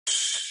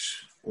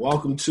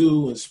Welcome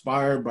to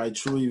Inspired by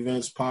True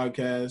Events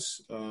podcast.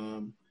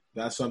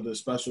 Got something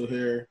special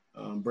here,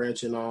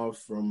 branching off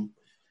from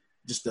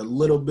just a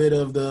little bit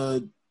of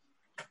the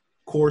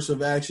course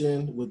of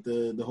action with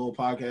the whole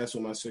podcast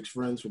with my 6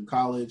 friends from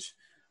college.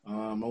 I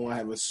want to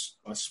have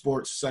a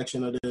sports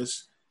section of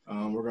this.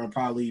 We're going to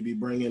probably be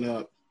bringing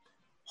up a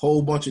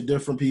whole bunch of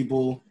different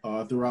people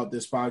throughout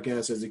this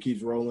podcast as it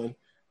keeps rolling.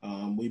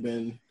 We've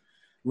been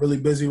really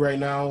busy right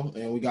now,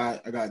 and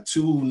I got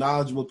 2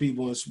 knowledgeable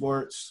people in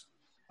sports.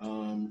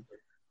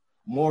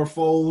 More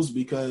foes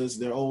because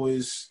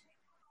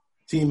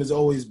team is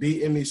always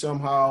beating me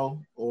somehow,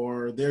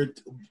 or going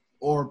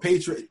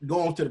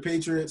to the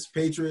Patriots.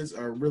 Patriots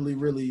are really,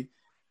 really,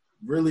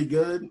 really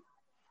good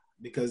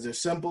because they're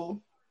simple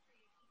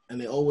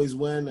and they always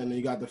win. And then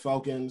you got the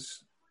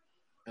Falcons,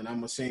 and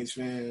I'm a Saints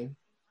fan,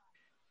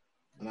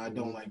 and I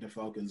don't like the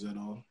Falcons at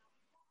all.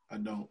 I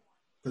don't,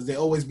 because they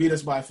always beat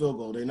us by a field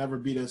goal. They never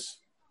beat us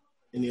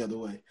any other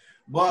way.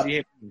 But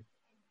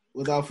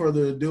without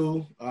further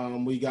ado,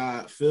 we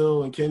got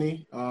Phil and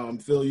Kenny.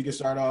 Phil, you can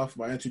start off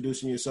by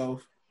introducing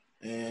yourself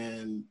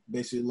and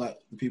basically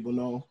let the people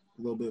know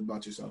a little bit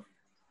about yourself.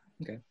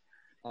 Okay.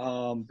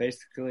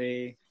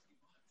 Basically,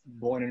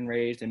 born and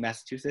raised in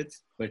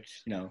Massachusetts,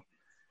 which,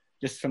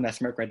 just from that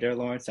smirk right there,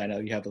 Lawrence, I know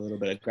you have a little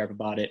bit of gripe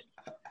about it.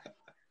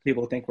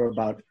 People think we're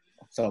about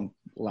some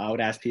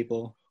loud-ass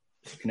people.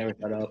 You can never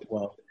shut up.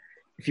 Well,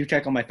 if you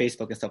check on my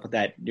Facebook and stuff like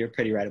that, you're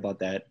pretty right about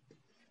that.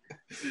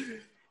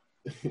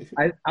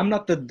 I'm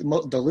not the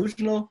most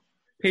delusional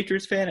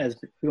Patriots fan as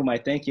people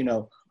might think,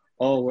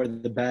 we're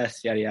the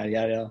best, yada, yada,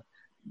 yada.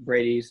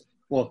 Brady's.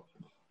 Well,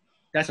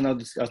 that's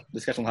another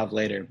discussion we'll have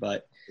later.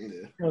 But,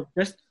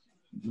 just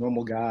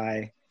normal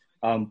guy,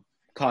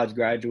 college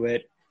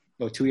graduate,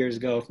 2 years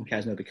ago from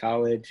Casanova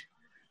College.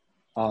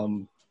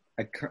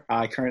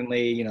 I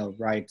currently,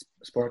 write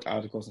sports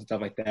articles and stuff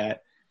like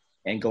that.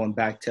 And going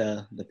back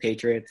to the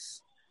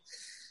Patriots,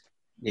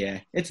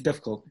 yeah, it's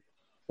difficult.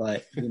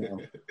 But,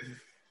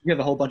 you have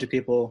a whole bunch of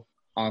people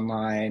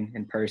online,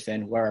 in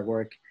person, where I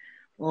work.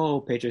 Oh,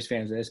 Patriots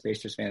fans this,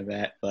 Patriots fans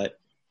that. But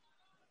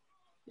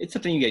it's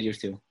something you get used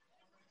to.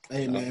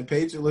 Hey, man,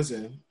 Patriots,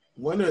 listen,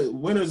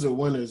 winners are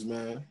winners,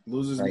 man.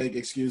 Losers make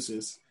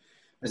excuses.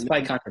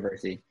 Despite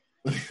controversy.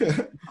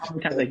 How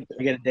many times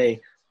I get a day,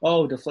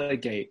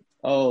 Deflategate.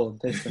 Oh,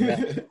 this and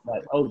that.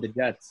 But, the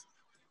Jets.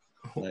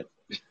 But,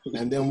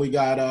 and then we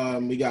got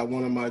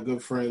one of my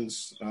good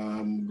friends,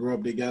 grew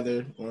up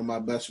together, one of my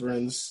best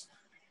friends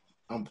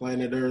on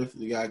planet Earth.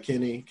 You got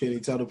Kenny.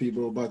 Kenny, tell the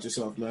people about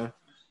yourself, man.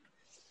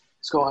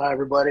 What's going on,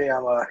 everybody?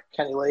 I'm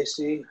Kenny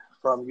Lacey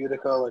from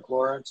Utica, like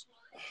Lawrence.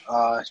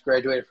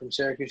 Graduated from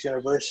Syracuse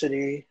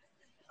University.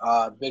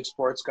 Big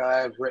sports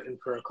guy. I've written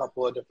for a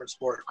couple of different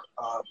sport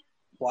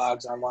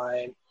blogs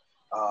online.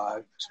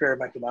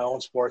 Experimented my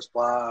own sports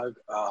blog.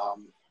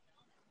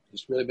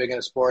 Just really big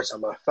into sports.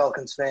 I'm a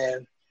Falcons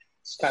fan.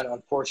 It's kind of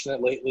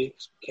unfortunate lately.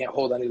 Can't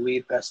hold any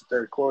lead past the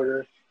third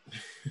quarter.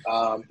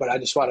 But I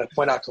just want to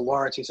point out to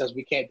Lawrence, he says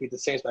we can't beat the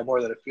Saints by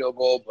more than a field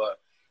goal, but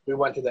we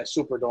went to that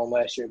Superdome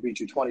last year and beat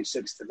you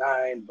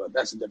 26-9, but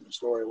that's a different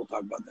story. We'll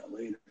talk about that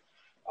later.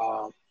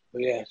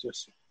 But yeah,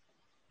 just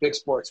big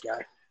sports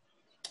guy.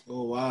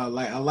 Oh wow!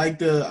 I like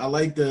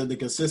the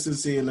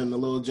consistency and then the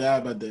little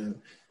jab at the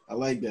end. I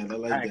like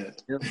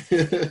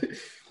that.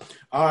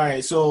 All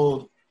right,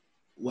 so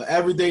with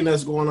everything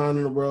that's going on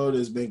in the world,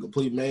 has been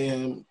complete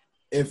mayhem.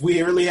 If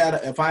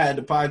I had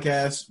the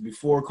podcast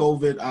before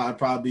COVID, I'd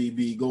probably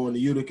be going to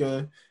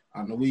Utica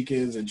on the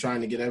weekends and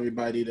trying to get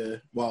everybody the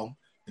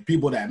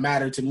people that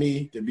matter to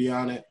me to be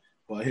on it.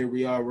 But here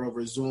we are, we're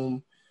over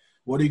Zoom.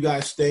 What do you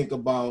guys think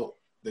about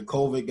the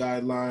COVID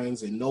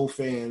guidelines and no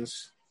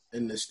fans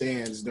in the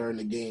stands during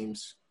the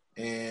games?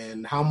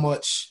 And how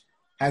much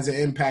has it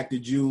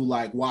impacted you,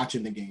 like,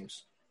 watching the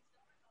games?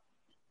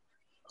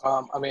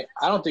 I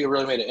don't think it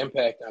really made an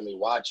impact on me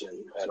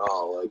watching at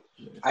all.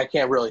 I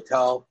can't really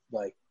tell.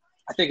 I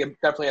think it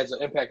definitely has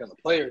an impact on the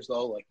players,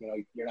 though.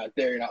 You're not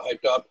there, you're not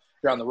hyped up,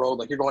 you're on the road.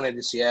 You're going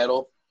into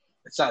Seattle.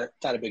 It's not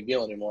a big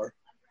deal anymore.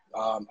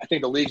 I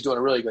think the league's doing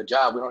a really good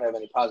job. We don't have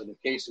any positive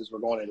cases. We're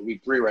going into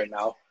week 3 right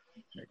now.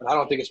 But I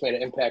don't think it's made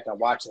an impact on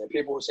watching it.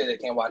 People who say they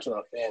can't watch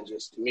without fans,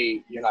 just to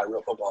me, you're not a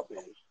real football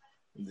fan.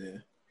 Yeah.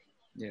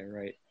 Yeah,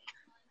 right.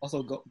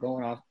 Also,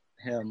 going off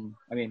him,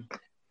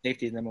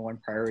 safety is number one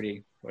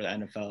priority for the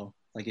NFL.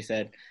 Like you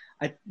said,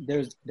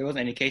 there wasn't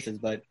any cases,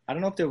 but I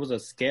don't know if there was a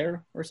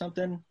scare or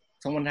something.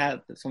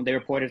 They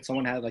reported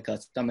someone had like a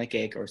stomach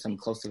ache or something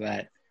close to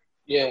that.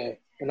 Yeah,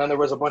 and then there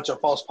was a bunch of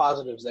false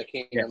positives that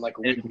came in a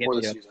week before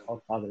the season.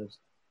 False positives.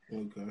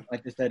 Okay.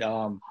 Like they said,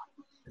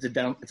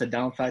 it's a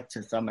downside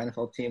to some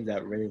NFL teams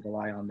that really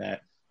rely on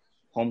that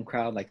home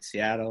crowd, like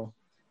Seattle.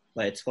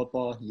 But it's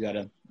football; you got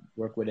to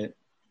work with it.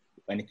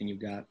 Anything you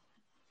got.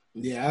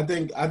 Yeah,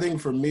 I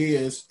think for me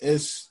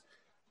it's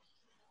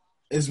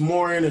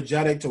more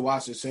energetic to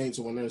watch the Saints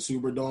when they're in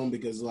Superdome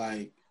because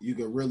you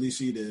could really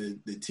see the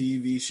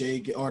TV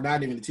shaking, or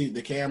not even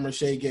the camera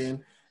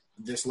shaking,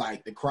 just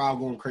the crowd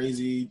going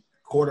crazy.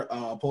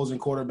 Opposing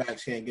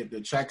quarterbacks can't get their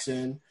checks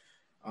in,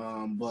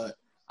 but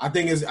I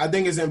think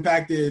it's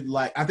impacted.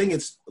 Like I think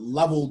it's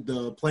leveled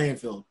the playing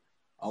field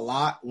a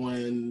lot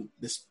when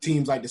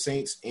teams like the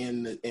Saints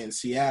and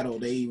Seattle,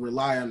 they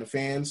rely on the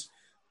fans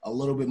a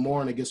little bit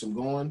more and it gets them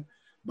going.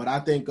 But I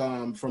think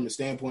from the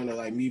standpoint of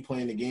like me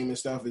playing the game and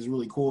stuff, it's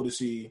really cool to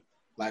see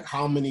like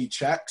how many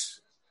checks,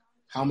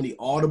 how many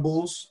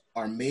audibles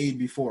are made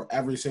before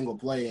every single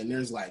play. And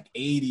there's like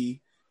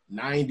 80,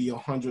 90,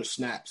 100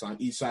 snaps on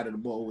each side of the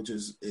ball, which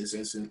is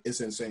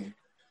insane.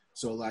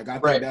 So like I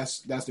think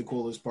that's the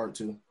coolest part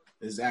too,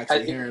 is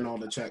actually hearing all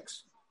the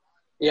checks.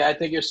 Yeah, I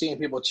think you're seeing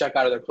people check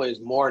out of their plays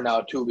more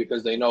now too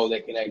because they know they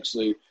can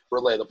actually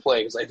relay the play.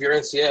 Because like, if you're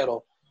in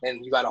Seattle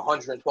and you got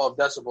 112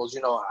 decibels,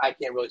 you know I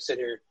can't really sit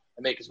here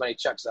and make as many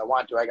checks as I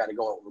want to. I got to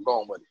go what we're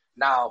going with.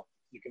 Now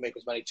you can make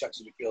as many checks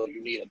as you feel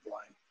you need at the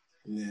line.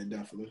 Yeah,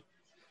 definitely.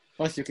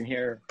 Plus, you can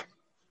hear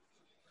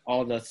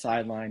all the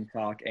sideline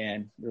talk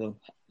and the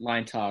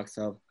line talks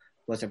of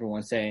what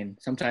everyone's saying.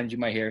 Sometimes you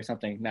might hear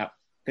something not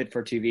fit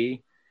for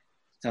TV.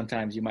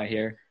 Sometimes you might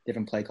hear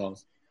different play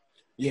calls.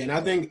 Yeah, and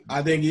I think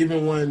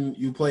even when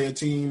you play a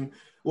team,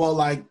 well,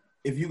 like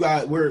if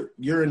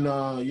you're in the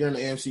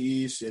AFC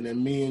East, and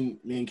then me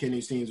and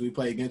Kenny's teams, we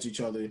play against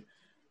each other.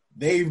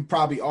 They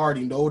probably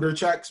already know their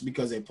checks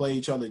because they play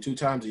each other 2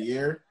 times a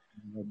year.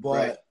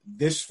 But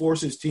this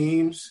forces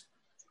teams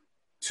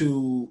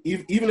to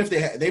even if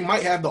they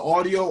might have the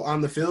audio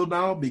on the field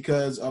now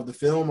because of the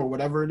film or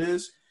whatever it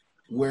is,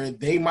 where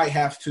they might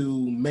have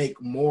to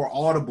make more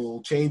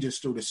audible changes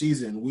through the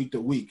season week to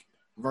week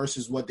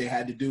versus what they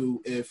had to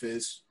do if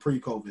it's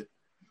pre-COVID.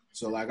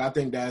 So like I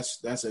think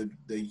that's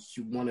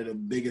one of the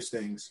biggest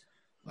things.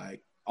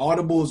 Like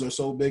audibles are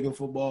so big in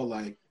football,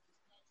 like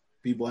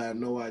people have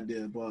no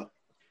idea. But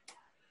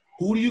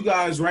who do you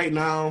guys right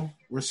now?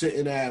 We're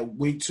sitting at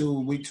week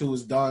 2. Week 2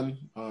 is done.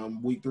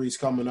 Week 3 is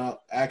coming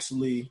up.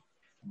 Actually,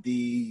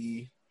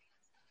 the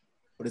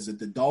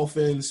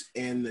Dolphins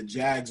and the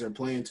Jags are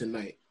playing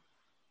tonight.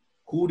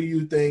 Who do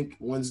you think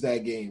wins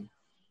that game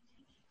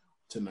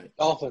tonight?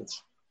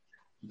 Dolphins.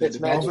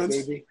 Fitzmagic,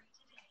 baby.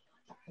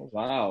 Oh,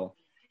 wow.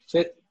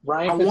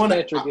 Ryan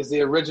Fitzpatrick is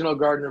the original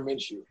Gardner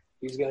Minshew.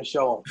 He's going to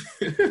show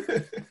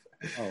him.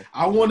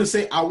 I want to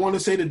say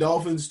the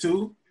Dolphins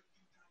too.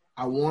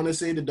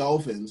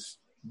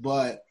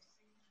 But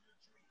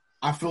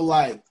I feel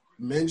like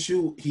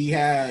Minshew,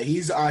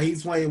 he's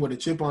playing with a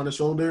chip on his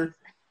shoulder.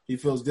 He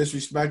feels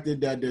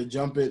disrespected that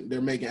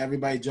they're making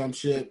everybody jump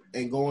ship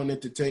and going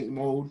into tank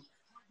mode.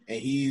 And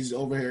he's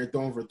over here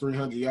throwing for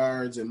 300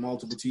 yards and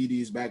multiple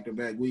TDs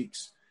back-to-back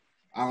weeks.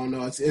 I don't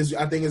know. I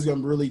think it's going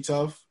to be really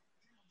tough.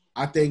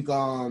 I think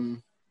I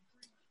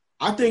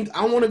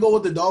want to go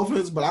with the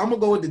Dolphins, but I'm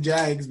going to go with the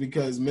Jags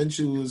because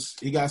Minshew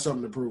he got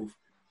something to prove.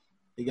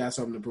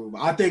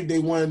 I think they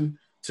win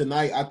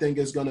tonight. I think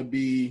it's going to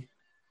be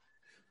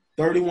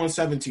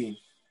 31-17.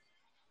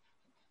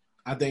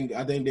 I think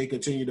they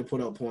continue to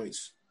put up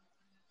points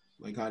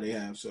like how they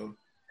have. So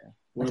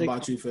what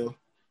about you, Phil?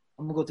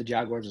 I'm going to go with the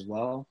Jaguars as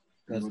well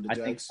because I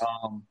think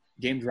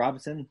James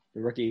Robinson,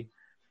 the rookie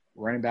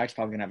running back, is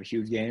probably going to have a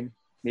huge game.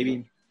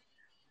 Maybe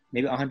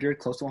 100,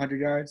 close to 100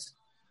 yards.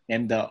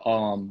 And the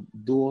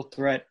dual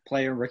threat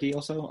player rookie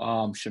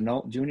also,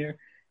 Chenault Jr.,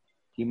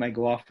 he might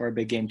go off for a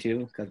big game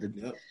too because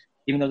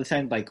even though they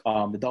signed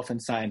the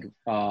Dolphins signed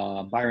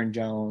Byron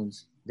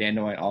Jones, Dan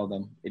Noy, all of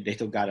them, they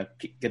still got to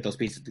get those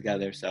pieces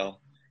together. So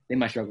they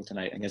might struggle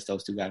tonight against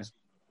those two guys.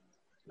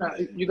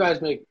 You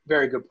guys make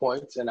very good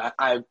points, and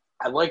I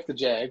like the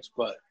Jags,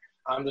 but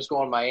I'm just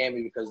going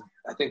Miami because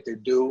I think they're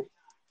due.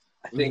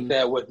 I think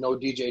that with no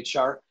DJ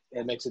Chark,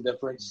 it makes a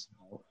difference.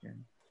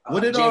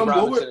 What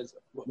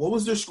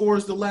was their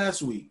scores the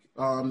last week?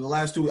 The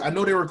last 2 weeks? I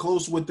know they were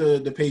close with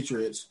the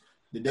Patriots.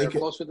 They were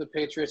close with the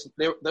Patriots.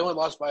 They only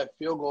lost by a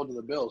field goal to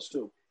the Bills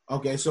too.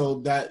 Okay, so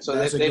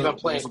they've been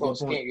playing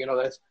close games. You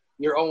know,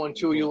 you're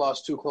 0-2. You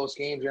lost 2 close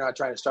games. You're not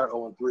trying to start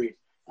 0-3.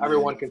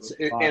 Everyone can,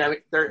 and I mean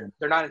they're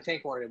not in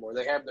tank mode anymore.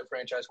 They have the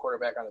franchise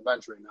quarterback on the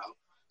bench right now,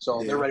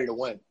 so they're ready to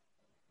win.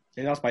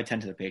 They lost by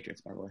 10 to the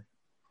Patriots, by the way.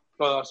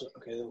 Oh,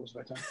 okay, that was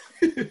my time.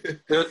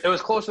 It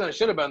was closer than it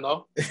should have been,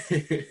 though.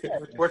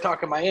 We're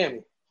talking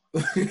Miami.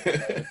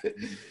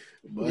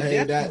 But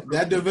hey,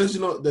 the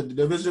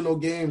divisional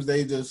games,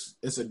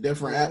 it's a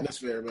different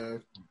atmosphere,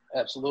 man.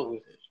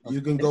 Absolutely.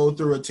 You can go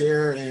through a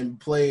tear and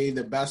play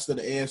the best of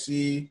the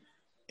AFC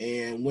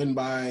and win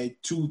by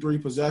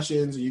 2-3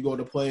 possessions, and you go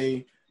to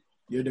play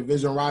your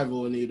division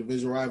rival, and your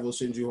division rival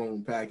sends you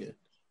home packing.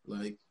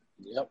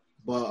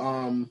 But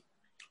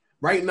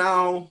right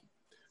now,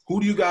 who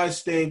do you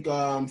guys think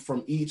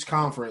from each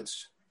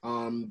conference,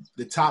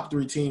 the top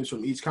 3 teams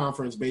from each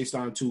conference based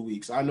on 2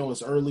 weeks? I know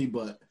it's early,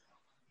 but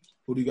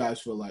who do you guys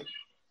feel like?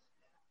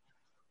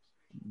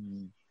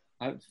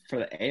 For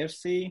the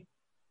AFC,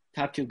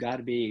 top 2 got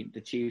to be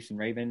the Chiefs and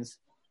Ravens.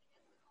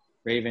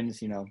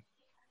 Ravens, you know,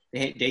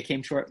 they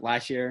came short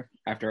last year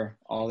after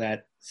all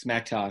that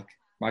smack talk.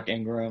 Mark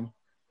Ingram,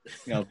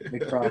 you know,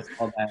 Big Cross,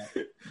 all that.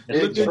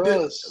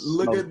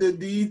 Look at the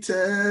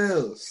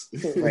details.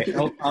 Right,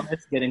 Earl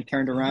Thomas getting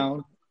turned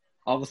around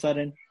all of a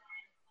sudden.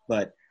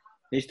 But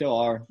They still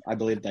are, I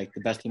believe, like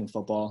the best team in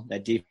football.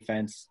 That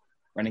defense,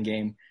 running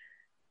game.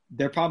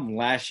 Their problem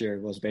last year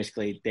was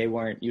basically they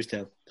weren't used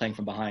to playing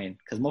from behind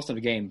because most of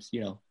the games,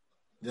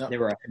 they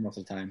were ahead most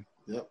of the time.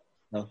 Yep.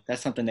 So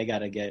that's something they got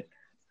to get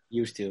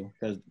used to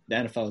because the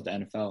NFL is the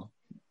NFL.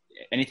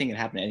 Anything can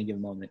happen at any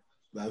given moment.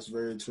 That's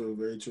very true.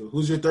 Very true.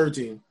 Who's your third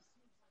team?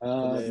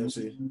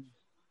 AFC.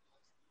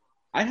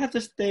 I'd have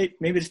to say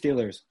maybe the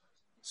Steelers.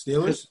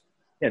 Steelers?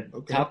 Yeah,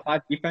 Okay. top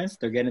 5 defense.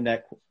 They're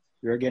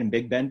getting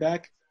Big Ben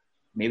back.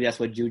 Maybe that's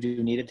what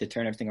Juju needed to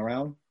turn everything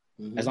around.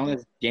 Mm-hmm. As long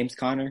as James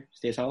Conner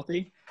stays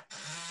healthy,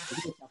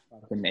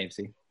 in the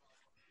AFC.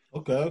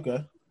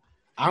 Okay.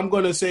 I'm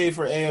gonna say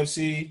for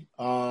AFC,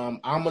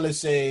 I'm gonna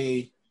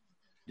say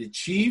the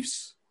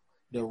Chiefs,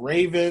 the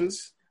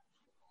Ravens,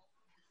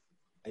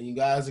 and you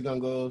guys are gonna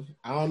go.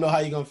 I don't know how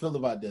you're gonna feel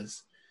about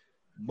this,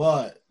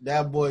 but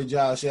that boy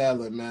Josh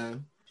Allen,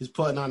 man, he's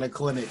putting on a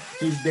clinic.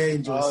 He's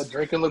dangerous. Oh,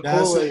 drinking the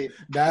Kool-Aid.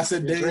 That's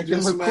a You're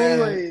dangerous the man.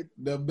 Kool-Aid.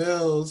 The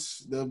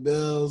Bills,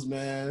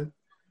 man.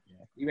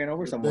 He ran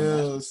over someone.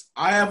 Bills.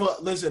 I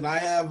don't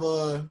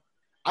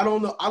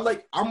know. I'm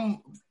a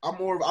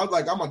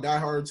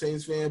diehard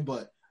Saints fan,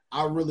 but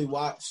I really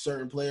watch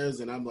certain players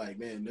and I'm like,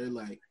 man, they're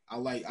like, I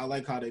like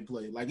how they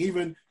play. Like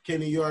even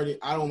Kenny,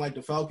 I don't like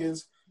the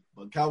Falcons,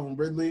 but Calvin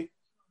Ridley,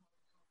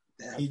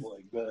 That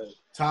boy good.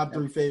 top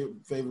 3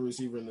 favorite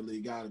receiver in the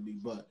league, gotta be.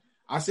 But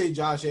I say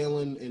Josh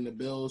Allen and the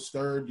Bills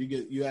third.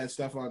 You had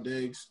Stephon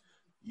Diggs,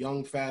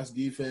 young, fast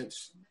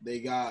defense. They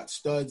got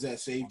studs at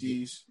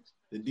safeties.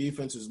 The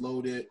defense is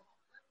loaded.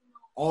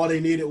 All they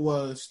needed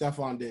was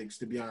Stephon Diggs,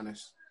 to be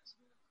honest.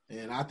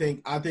 And I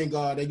think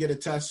they get a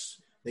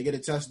test. They get a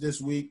test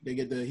this week. He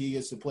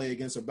gets to play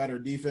against a better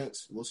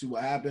defense. We'll see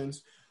what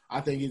happens.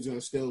 I think he's gonna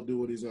still do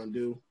what he's gonna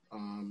do.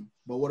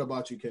 But what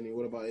about you, Kenny?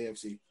 What about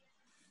AFC?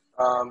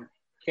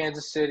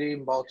 Kansas City,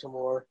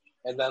 Baltimore,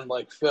 and then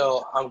like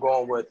Phil, I'm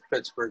going with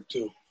Pittsburgh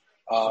too.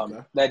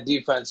 Okay. That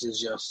defense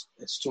is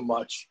it's too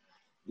much.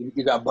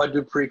 You got Bud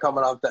Dupree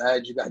coming off the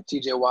edge. You got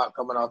T.J. Watt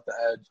coming off the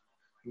edge.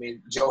 I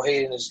mean, Joe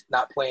Hayden is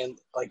not playing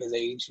like his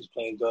age. He's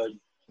playing good.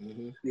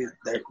 Mm-hmm.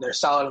 They're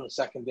solid in the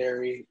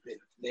secondary.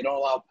 They don't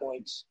allow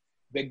points.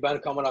 Big Ben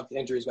coming off the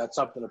injury, he's got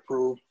something to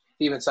prove.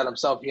 He even said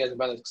himself he hasn't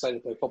been as excited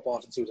to play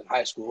football since he was in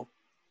high school.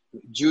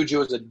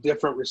 Juju is a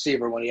different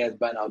receiver when he has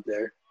Ben out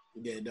there.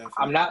 Yeah, definitely.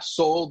 I'm not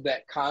sold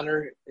that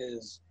Connor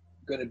is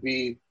going to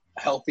be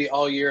healthy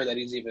all year, that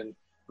he's even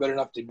good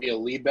enough to be a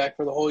lead back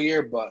for the whole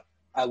year, but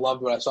I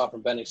loved what I saw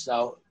from Benny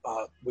Snell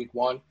week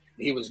 1.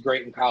 He was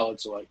great in college,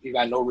 so you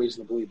got no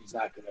reason to believe he's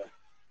not going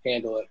to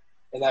handle it.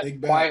 And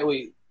that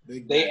quietly,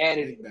 they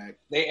added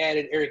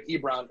Eric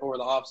Ebron over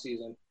the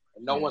offseason,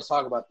 and no one's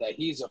talking about that.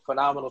 He's a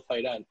phenomenal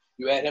tight end.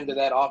 You add him to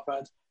that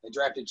offense. They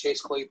drafted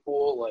Chase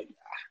Claypool.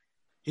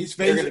 He's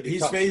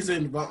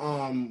phasing.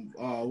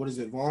 What is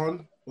it?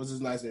 Vaughn? What's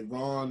his last name?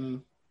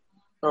 Vaughn.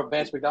 Or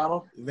Vance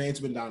McDonald.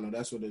 Vance McDonald.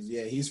 That's what it is.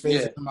 Yeah, he's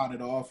phasing him out of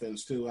the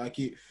offense too. I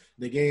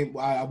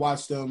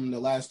watched them the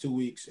last 2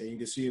 weeks, and you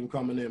can see him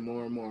coming in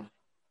more and more.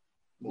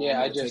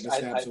 Taking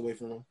snaps away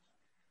from him.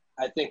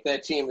 I think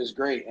that team is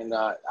great, and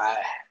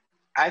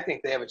I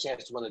think they have a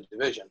chance to win the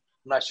division.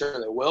 I'm not sure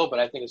they will, but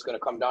I think it's going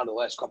to come down to the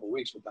last couple of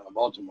weeks with them in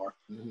Baltimore.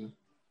 Mm-hmm.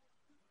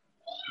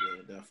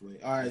 Yeah,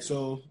 definitely. All right,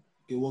 so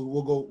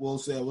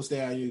we'll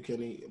stay on you,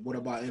 Kenny. What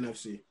about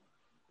NFC?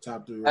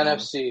 Top 3. Right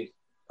NFC,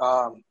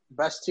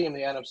 best team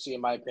in the NFC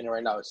in my opinion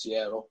right now is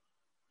Seattle.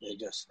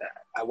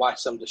 I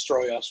watched them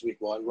destroy us week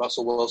 1.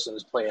 Russell Wilson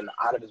is playing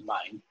out of his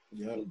mind.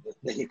 Yeah.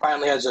 He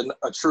finally has a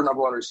true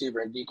number 1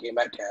 receiver in DK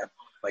Metcalf.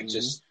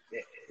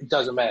 It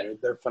doesn't matter.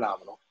 They're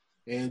phenomenal.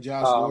 And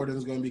Josh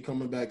Gordon's going to be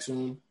coming back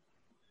soon.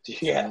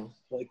 Yeah,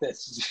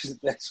 that's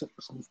it's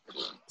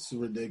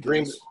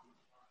ridiculous.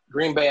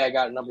 Green Bay, I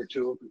got number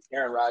 2.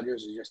 Aaron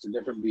Rodgers is just a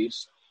different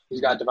beast.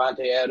 He's got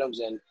Devontae Adams,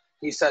 and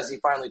he says he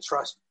finally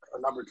trusts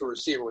a number 2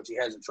 receiver, which he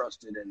hasn't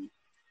trusted in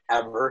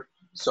ever.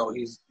 So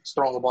he's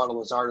throwing the ball to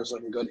Lazard is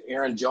looking good.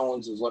 Aaron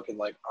Jones is looking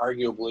like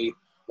arguably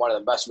one of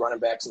the best running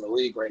backs in the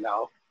league right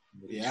now.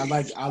 Yeah,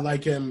 I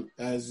like him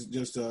as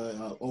just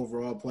a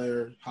overall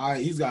player.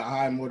 He's got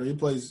high motor. He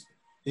plays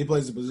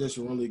the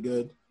position really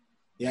good.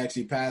 He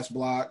actually pass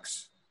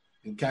blocks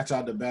and catch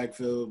out the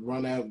backfield,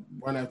 run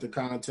after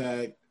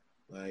contact.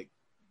 Like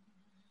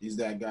he's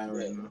that guy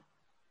right now.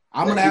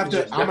 I'm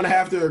gonna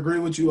have to agree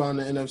with you on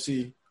the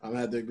NFC. I'm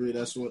gonna have to agree.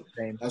 That's what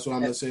I'm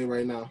gonna say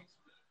right now.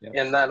 Yep.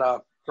 And then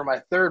for my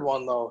third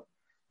one though,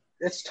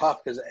 it's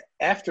tough because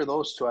after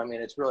those 2, I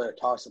mean, it's really a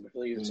toss up. I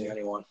feel you can say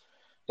anyone.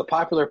 The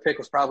popular pick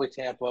is probably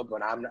Tampa,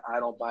 but I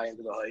don't buy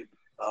into the hype.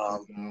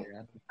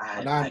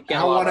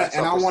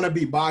 I want to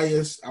be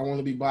biased. I want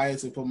to be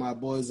biased and put my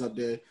boys up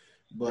there,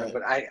 but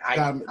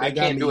I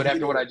can't do it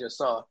after what I just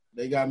saw.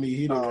 They got me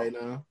heated right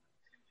now.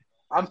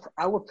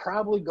 I would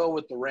probably go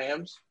with the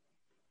Rams,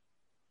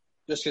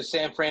 just because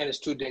San Fran is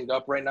too dinged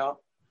up right now.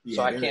 Yeah,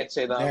 so I can't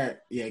say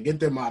that. Yeah, get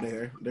them out of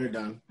here. They're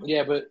done.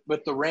 Yeah,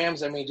 but the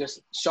Rams, I mean,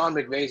 just Sean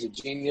McVay's a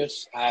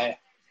genius.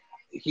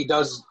 He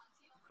does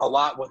a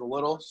lot with a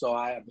little. So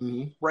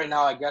right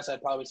now, I guess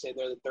I'd probably say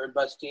they're the third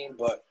best team.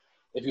 But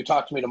if you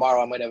talk to me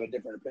tomorrow, I might have a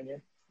different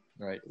opinion.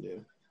 Right. Yeah.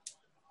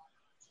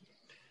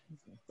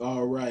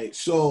 All right.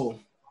 So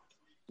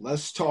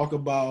let's talk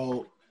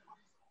about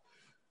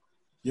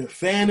your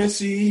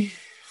fantasy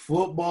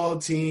football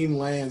team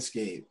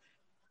landscape.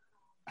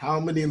 How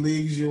many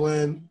leagues you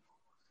in?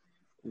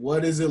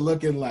 What is it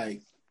looking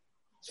like?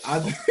 I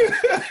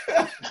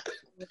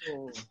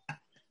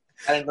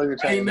didn't know you were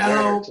trying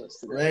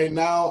right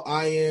now,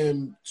 I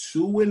am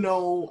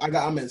 2-0.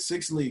 I'm in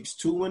 6 leagues,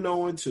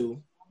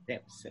 2-0-2. Damn,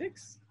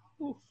 6?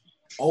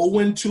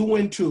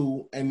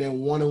 0-2-2, and then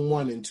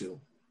 1-1-2.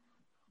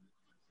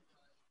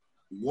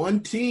 One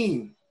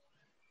team,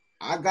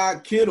 I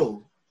got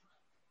Kittle.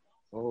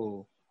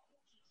 Oh.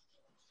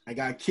 I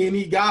got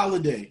Kenny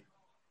Golladay.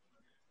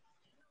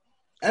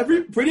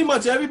 Pretty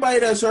much everybody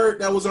that's hurt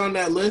that was on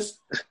that list,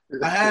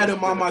 I had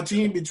him on my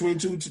team between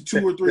two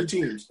or three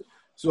teams.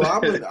 So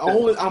I'm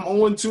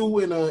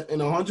 0-2 in a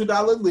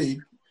 $100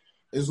 league.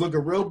 It's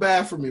looking real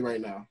bad for me right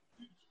now.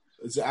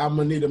 I'm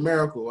gonna need a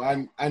miracle.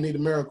 I need a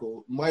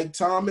miracle. Mike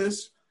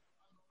Thomas,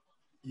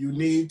 you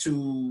need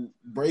to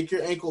break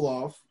your ankle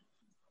off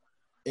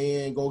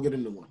and go get a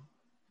new one.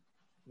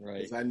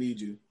 Right. I need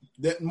you.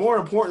 More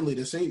importantly,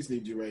 the Saints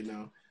need you right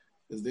now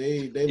because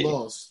they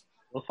lost.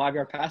 Well,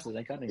 5-yard passes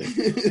ain't cutting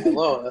it.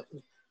 Hello.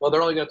 Well,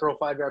 they're only gonna throw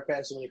 5-yard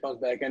passes when he comes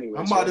back anyway.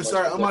 I'm about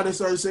to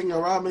start singing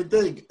Robin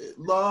Thicke.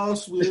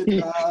 Lost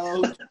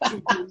without.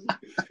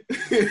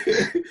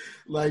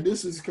 Like,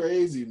 this is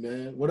crazy,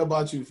 man. What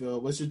about you,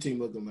 Phil? What's your team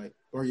looking like,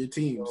 or your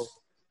teams?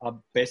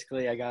 So,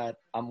 basically,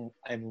 I'm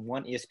in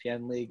one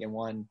ESPN league and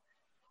one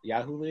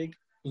Yahoo league.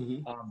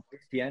 Mm-hmm.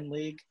 ESPN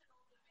league,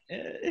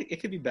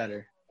 it could be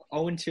better.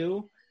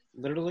 0-2.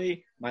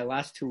 Literally, my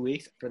last 2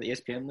 weeks for the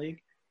ESPN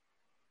league.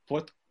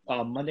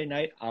 Monday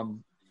night,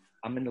 I'm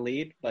in the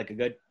lead, like a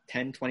good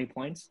 10, 20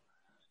 points.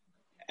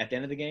 At the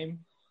end of the game,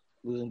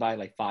 losing by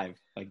like 5,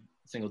 like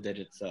single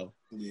digits. So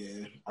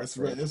yeah,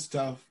 it's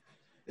tough.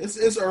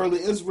 It's early.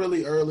 It's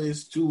really early.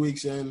 It's 2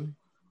 weeks in.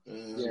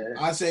 Yeah.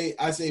 I say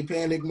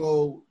panic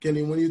mode.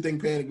 Kenny, when do you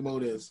think panic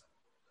mode is?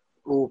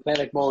 Ooh,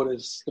 panic mode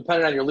is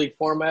depending on your league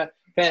format.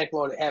 Panic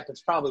mode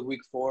happens probably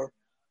week 4.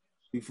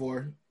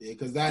 Before, yeah,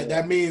 because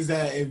that means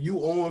that if you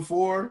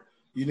 0-4,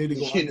 you need to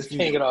go. You just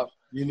can't get up.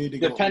 You need to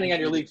depending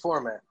on your league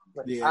format.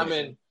 Yeah,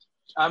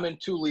 I'm in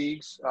 2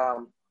 leagues.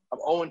 I'm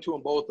 0-2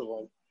 in both of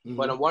them. Mm-hmm.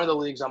 But in one of the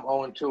leagues, I'm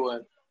 0-2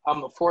 and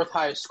I'm the 4th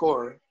highest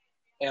scorer.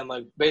 And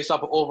like based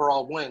off of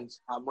overall wins,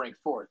 I'm ranked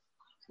 4th.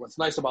 What's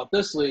nice about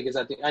this league is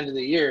at the end of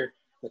the year,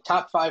 the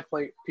top 5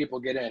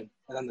 people get in,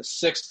 and then the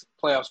 6th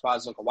playoff spot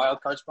is like a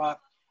wild card spot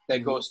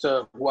that goes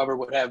to whoever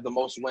would have the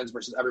most wins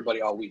versus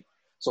everybody all week.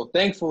 So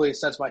thankfully,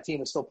 since my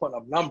team is still putting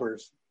up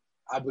numbers,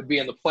 I would be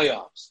in the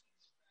playoffs.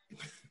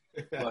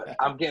 But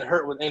I'm getting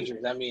hurt with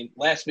injuries. I mean,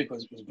 last week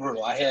was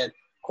brutal. I had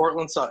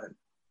Cortland Sutton.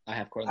 I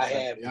have Cortland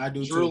Sutton. I have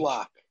Drew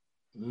Lock.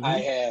 Mm-hmm. I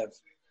have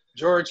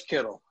George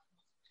Kittle.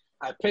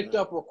 I picked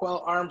up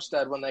Raquel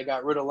Armstead when they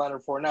got rid of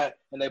Leonard Fournette,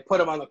 and they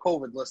put him on the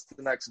COVID list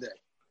the next day.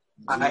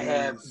 Jeez. I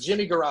have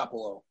Jimmy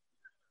Garoppolo.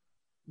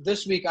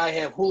 This week I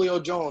have Julio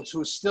Jones,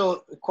 who's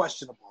still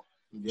questionable.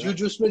 Yeah.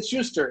 Juju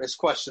Smith-Schuster is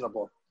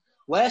questionable.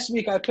 Last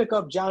week I picked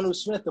up Jonnu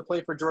Smith to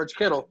play for George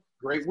Kittle.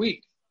 Great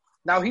week.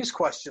 Now he's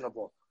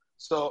questionable.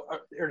 So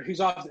he's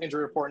off the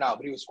injury report now,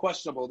 but he was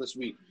questionable this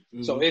week.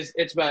 Mm-hmm. So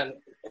it's been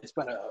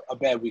a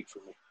bad week for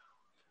me.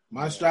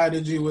 My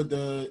strategy with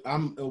the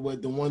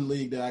one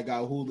league that I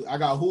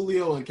got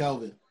Julio and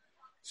Kelvin.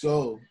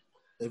 So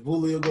if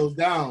Julio goes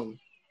down,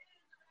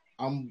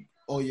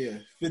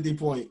 50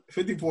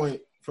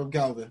 point from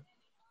Kelvin.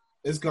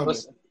 It's coming.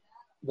 Listen,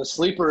 the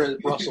sleeper is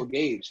Russell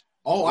Gage.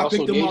 Oh,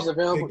 Russell I picked him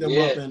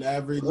up in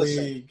every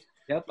league.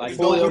 Yep, he's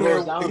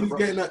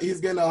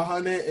getting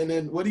 100, and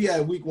then what do you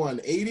have week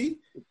 1? 80?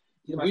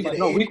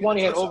 Week 1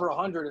 he had over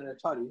 100 in a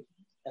tutty,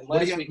 and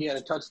last week he had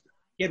a touchdown.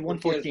 He had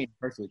 114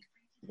 first week.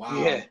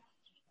 Wow. Yeah.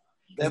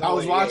 I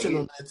was watching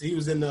him. He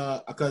was in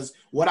because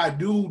what I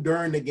do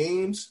during the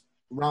games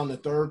around the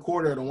third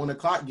quarter, the 1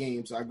 o'clock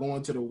games, I go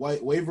into the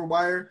waiver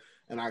wire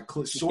and I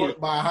sort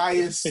by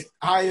highest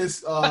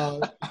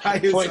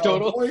point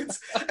total points,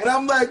 and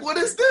I'm like, what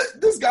is this?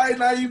 This guy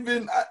not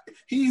even.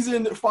 He's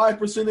in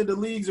 5% of the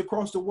leagues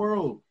across the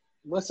world.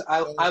 Listen,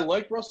 I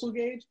like Russell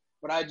Gage,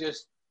 but I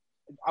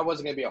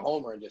wasn't gonna be a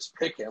homer and just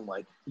pick him.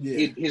 Like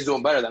he's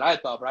doing better than I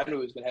thought, but I knew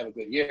he was gonna have a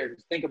good year.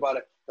 Just think about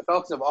it. The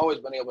Falcons have always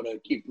been able to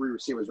keep 3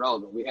 receivers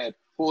relevant. We had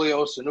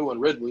Julio, Sanu, and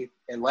Ridley,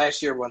 and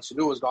last year when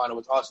Sanu was gone, it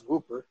was Austin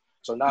Hooper.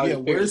 So now he's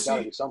got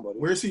to be somebody.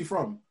 Where's he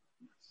from?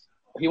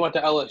 He went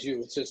to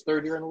LSU. It's his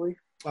 3rd year in the league.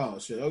 Oh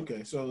shit!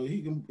 Okay, so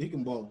he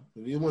can ball.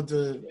 If he went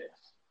to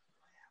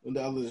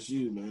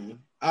LSU, man.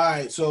 All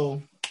right,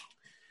 so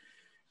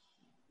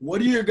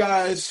what are your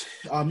guys?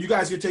 You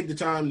guys can take the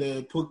time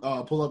to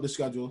pull up the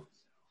schedule.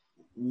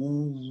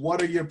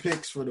 What are your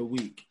picks for the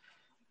week?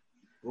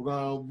 We're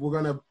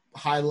gonna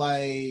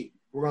highlight.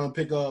 We're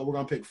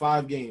gonna pick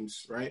 5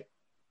 games, right?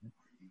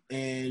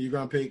 And you're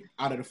gonna pick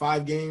out of the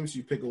 5 games,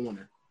 you pick a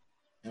winner,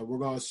 and we're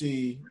gonna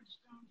see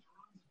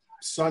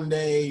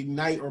Sunday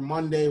night or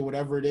Monday,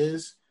 whatever it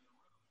is,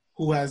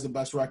 who has the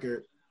best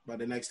record by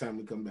the next time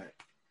we come back.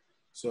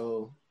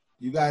 So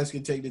you guys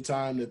can take the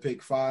time to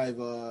pick five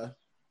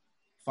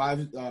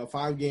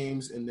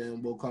games, and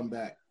then we'll come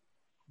back.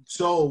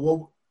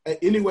 So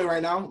anyway,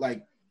 right now,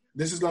 like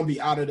this is gonna be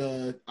out of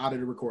the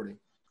recording.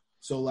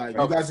 So like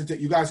you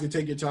guys can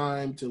take your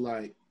time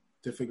to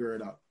figure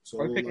it out. So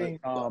we're picking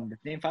the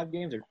same 5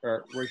 games,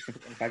 or we're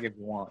picking any 5 games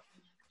we want.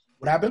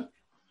 What happened?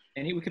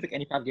 We can pick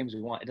any 5 games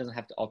we want. It doesn't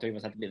have to. All 3 of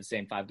us have to be the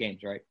same 5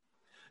 games, right?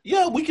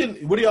 Yeah, we can.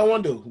 What do y'all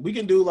want to do? We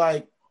can do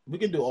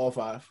all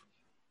 5.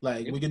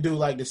 Like we could do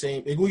like the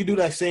same. We could do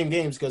that same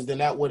games because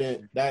then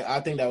I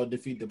think that would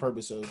defeat the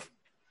purpose of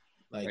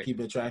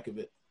keeping track of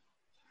it.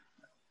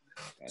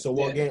 So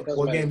what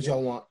games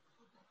y'all want?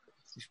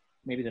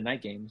 Maybe the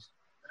night games.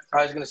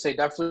 I was gonna say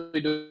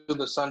definitely do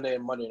the Sunday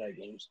and Monday night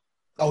games.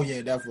 Oh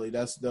yeah, definitely.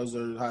 Those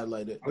are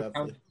highlighted.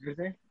 Definitely.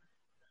 Thursday?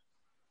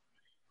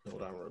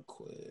 Hold on real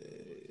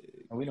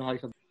quick. We know how you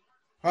feel.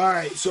 All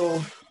right,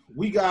 so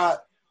we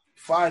got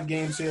 5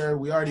 games here.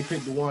 We already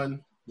picked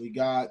one. We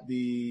got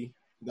the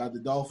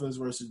Dolphins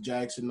versus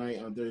Jags tonight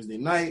on Thursday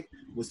night,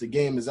 which the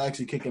game is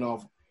actually kicking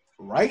off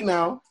right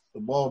now. The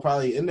ball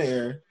probably in the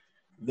air.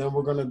 Then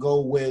we're gonna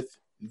go with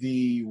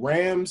the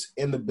Rams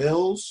and the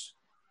Bills.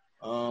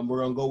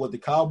 We're gonna go with the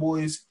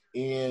Cowboys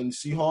and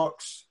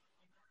Seahawks.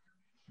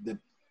 The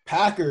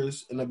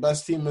Packers and the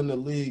best team in the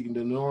league,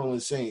 the New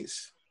Orleans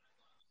Saints.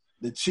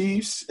 The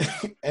Chiefs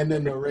and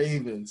then the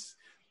Ravens.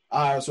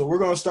 All right, so we're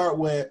gonna start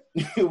with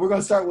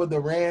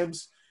the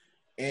Rams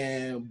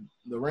and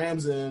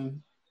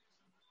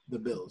the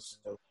Bills.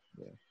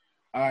 Yeah.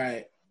 All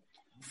right,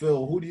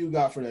 Phil, who do you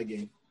got for that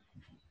game?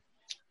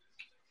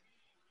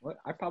 What?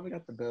 I probably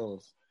got the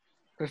Bills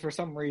because for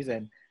some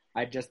reason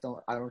I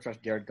don't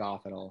trust Jared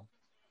Goff at all.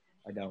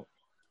 I don't,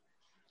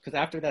 because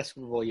after that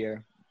Super Bowl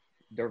year,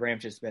 the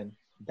Rams just been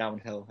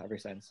downhill ever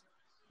since.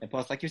 And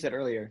plus, like you said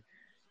earlier,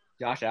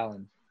 Josh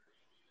Allen,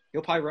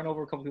 he'll probably run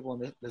over a couple people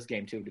in this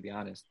game too. To be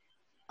honest,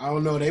 I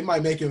don't know. They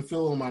might make him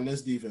film him on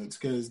this defense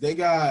because they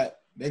got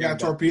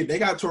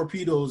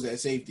torpedoes at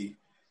safety.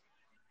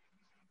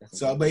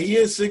 So, but he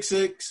is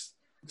 6'6",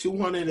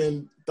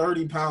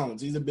 230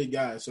 pounds. He's a big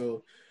guy.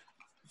 So,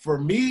 for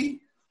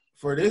me,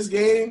 for this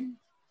game,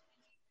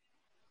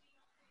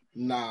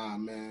 nah,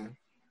 man.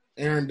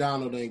 Aaron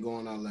Donald ain't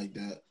going out like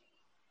that.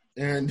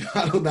 Aaron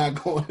Donald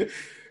not going.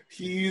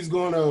 He's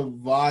going to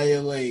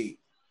violate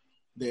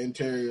the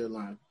interior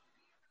line.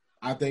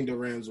 I think the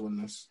Rams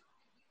win this.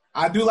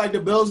 I do like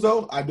the Bills,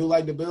 though. I do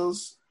like the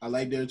Bills. I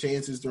like their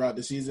chances throughout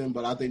the season,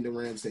 but I think the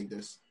Rams take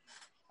this.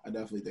 I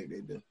definitely think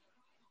they do.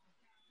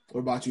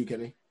 What about you,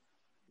 Kenny?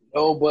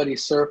 Nobody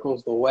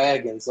circles the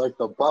wagons like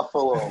the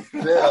Buffalo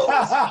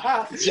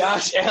Bills.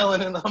 Josh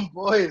Allen and them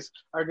boys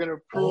are gonna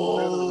prove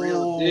they're the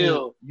real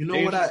deal. You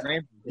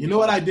know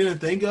what I didn't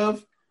think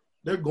of?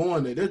 They're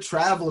going there. They're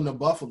traveling to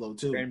Buffalo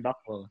too. They're in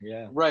Buffalo,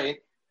 yeah. Right.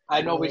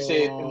 I know we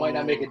say it might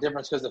not make a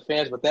difference because the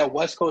fans, but that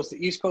West Coast to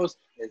East Coast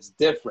is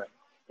different.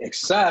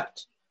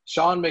 Except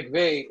Sean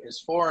McVay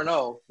is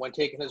 4-0 when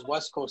taking his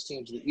West Coast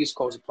team to the East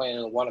Coast and playing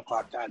in a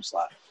 1:00 time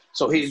slot.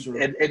 So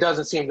it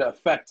doesn't seem to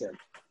affect him.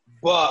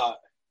 But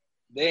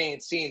they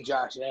ain't seen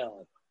Josh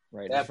Allen.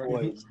 Right. That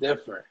boy is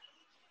different.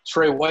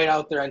 Trey White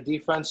out there on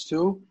defense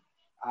too.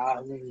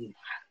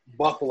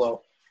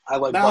 Buffalo. I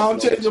like. Nah, Buffalo.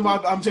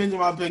 I'm changing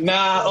my pick.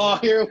 Nah,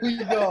 here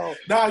we go.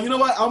 Nah, you know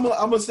what? I'm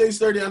gonna stay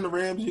sturdy on the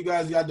Rams. You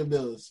guys got the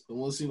Bills, and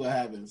we'll see what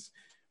happens.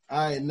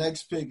 All right,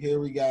 next pick here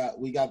we got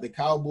the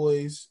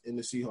Cowboys and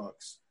the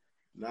Seahawks.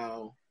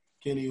 Now,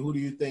 Kenny, who do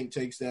you think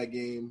takes that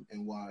game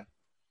and why?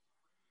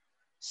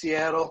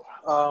 Seattle.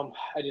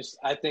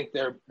 I think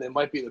they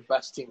might be the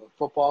best team in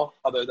football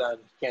other than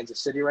Kansas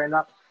City right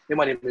now. They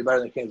might even be better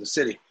than Kansas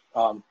City.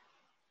 I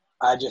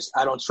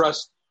don't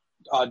trust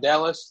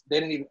Dallas. They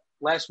didn't even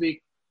last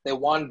week. They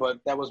won, but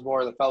that was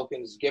more the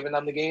Falcons giving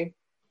them the game.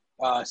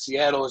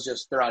 Seattle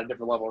is they're on a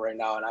different level right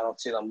now, and I don't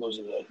see them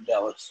losing to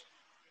Dallas.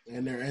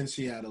 And they're in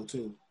Seattle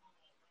too.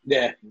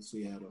 Yeah, in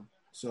Seattle.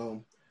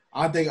 So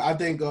I think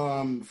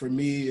for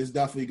me it's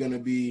definitely gonna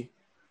be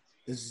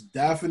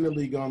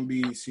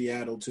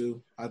Seattle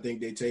too. I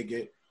think they take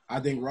it. I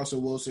think Russell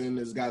Wilson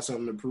has got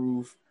something to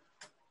prove.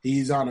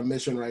 He's on a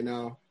mission right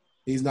now.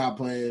 He's not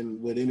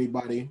playing with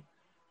anybody.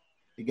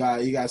 He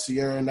got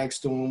Sierra next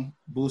to him,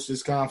 boost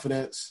his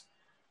confidence.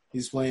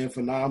 He's playing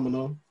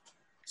phenomenal.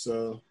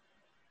 So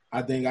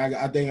I think I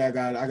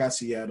got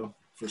Seattle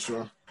for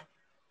sure.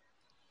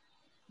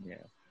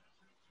 Yeah.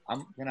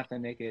 I'm gonna have to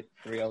make it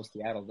 3-0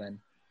 Seattle then.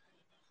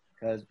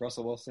 Because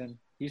Russell Wilson,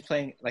 he's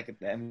playing like the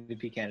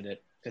MVP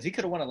candidate. Because he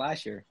could have won it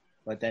last year,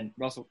 but then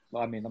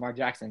Lamar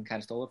Jackson kind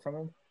of stole it from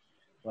him.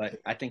 But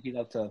I think he's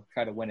up to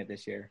try to win it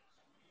this year.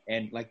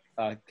 And like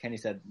Kenny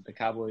said, the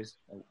Cowboys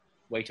are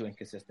way too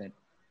inconsistent.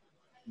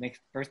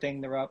 First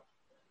thing they're up,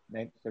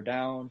 they're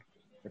down,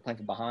 they're playing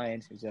from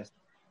behind. It's just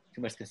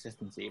too much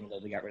consistency, even though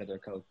they got rid of their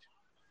coach.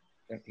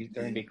 They're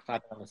going to be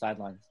clapping on the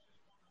sidelines.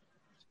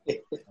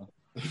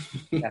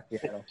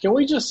 Can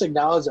we just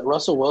acknowledge that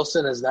Russell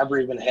Wilson has never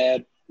even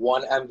had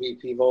one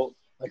MVP vote?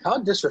 Like, how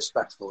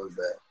disrespectful is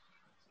that?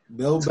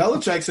 Bill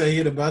Belichick said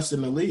he's the best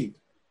in the league.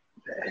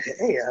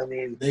 Hey, I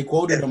mean, They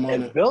quoted him on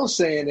if it. Bill's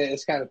saying it,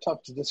 it's kind of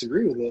tough to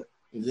disagree with it.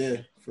 Yeah,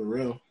 for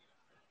real.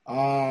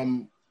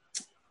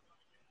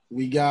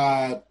 We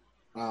got,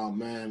 oh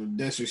man,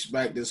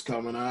 disrespect is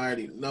coming. I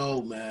already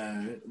know,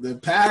 man. The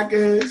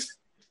Packers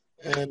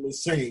and the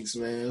Saints,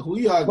 man. Who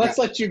y'all Let's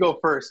got? let you go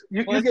first.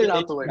 You get it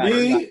out the way.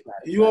 Me?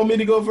 You want me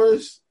to go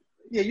first?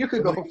 Yeah, you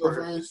could go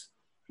first.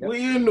 Yep.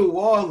 We in New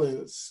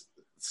Orleans,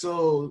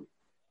 so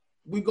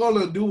we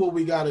gonna do what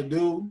we gotta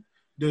do.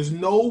 There's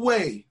no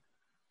way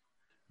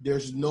there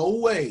is no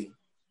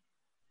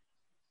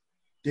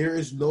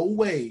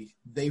way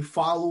they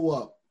follow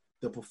up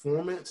the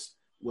performance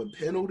with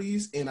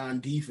penalties and on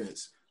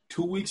defense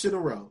 2 weeks in a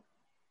row.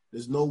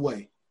 There's no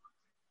way.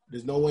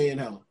 There's no way in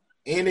hell.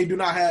 And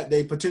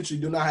they potentially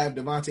do not have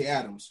Devontae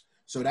Adams.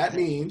 So that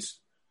means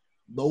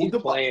He's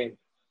playing.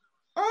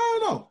 I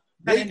don't know.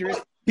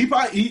 He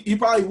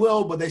probably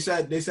will, but they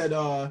said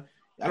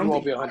I don't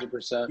won't think be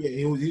 100%. Yeah,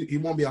 he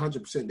won't be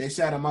 100%. They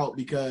sat him out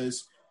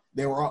because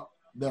they're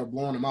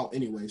blowing him out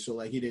anyway, so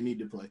like he didn't need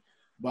to play.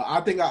 But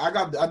I think I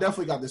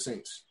definitely got the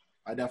Saints.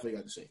 I definitely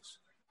got the Saints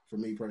for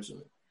me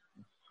personally.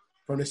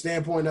 From the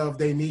standpoint of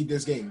they need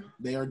this game.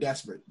 They are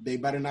desperate. They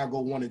better not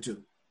go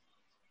 1-2.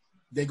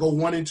 They go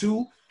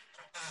 1-2.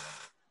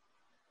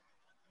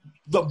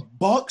 The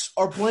Bucks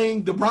are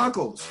playing the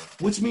Broncos,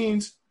 which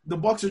means the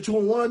Bucks are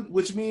 2-1,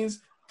 which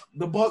means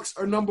the Bucks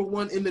are number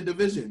 1 in the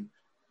division.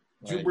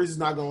 Right. Drew Brees is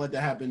not going to let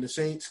that happen. The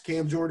Saints,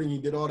 Cam Jordan,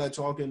 you did all that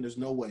talking. There's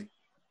no way.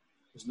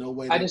 There's no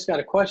way. I just got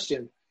a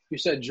question. You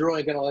said Drew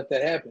ain't going to let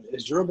that happen.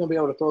 Is Drew going to be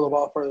able to throw the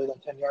ball further than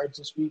 10 yards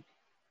this week?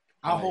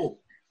 I hope,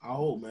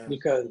 man.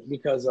 Because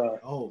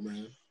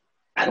man.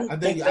 I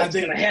think that's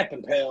going to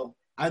happen, pal.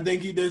 I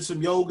think he did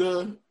some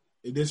yoga.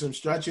 He did some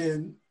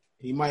stretching.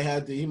 He might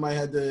have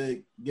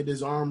to get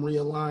his arm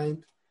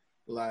realigned,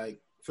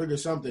 like figure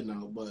something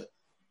out. But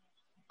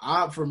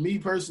for me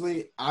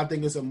personally, I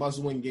think it's a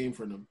must-win game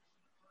for them.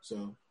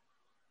 So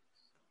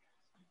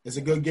it's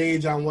a good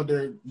gauge on what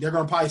they're going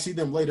to probably see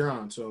them later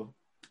on. So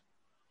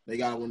they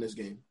got to win this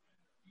game.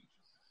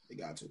 They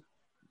got to.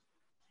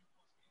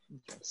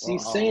 See,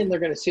 saying they're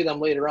going to see them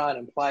later on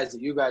implies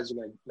that you guys are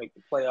going to make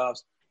the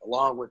playoffs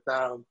along with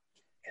them.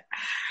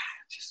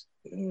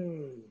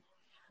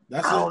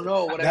 I don't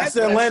know. That's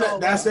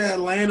the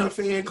Atlanta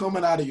fan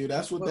coming out of you.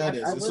 That's what that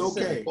is. It's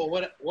okay. But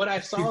what I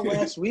saw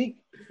last week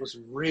was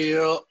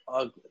real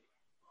ugly.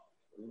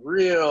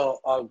 Real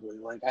ugly.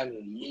 Like, I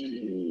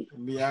mean,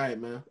 be all right,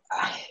 man.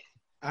 All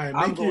right,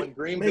 I'm going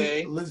Green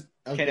Bay.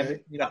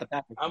 Okay. You got the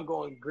Packers. I'm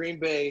going Green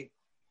Bay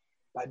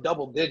by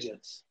double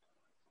digits.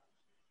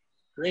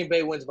 Green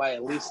Bay wins by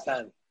at least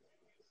 10.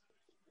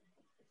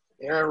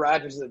 Aaron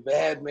Rodgers is a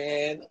bad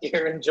man.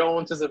 Aaron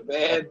Jones is a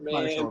bad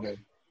man.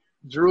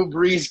 Drew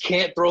Brees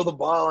can't throw the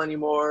ball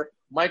anymore.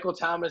 Michael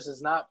Thomas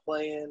is not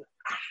playing.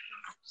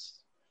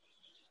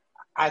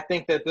 I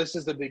think that this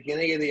is the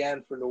beginning of the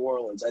end for New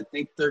Orleans. I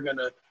think they're going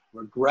to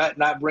regret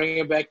not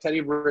bringing back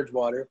Teddy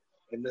Bridgewater,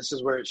 and this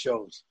is where it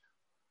shows.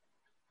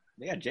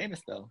 They got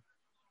Jameis, though.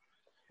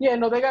 Yeah,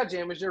 no, they got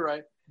Jameis. You're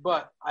right.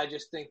 But I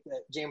just think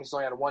that Jameis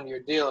only had a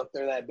 1-year deal. If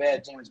they're that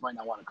bad, Jameis might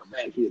not want to come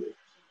back either.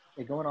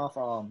 Hey, going off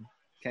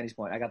Kenny's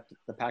point, I got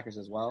the Packers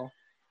as well.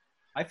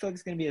 I feel like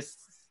it's going to be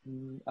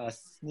a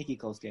sneaky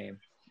close game.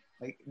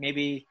 Like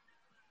maybe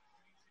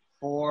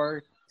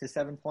 4 to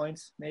 7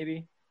 points,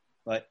 maybe.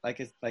 But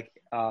like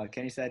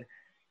Kenny said,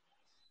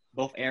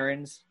 both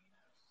Aarons,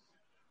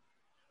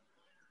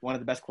 one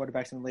of the best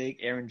quarterbacks in the league,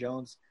 Aaron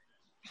Jones.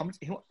 How much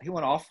he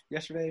went off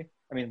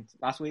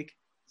last week.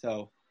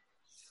 So,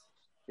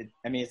 it's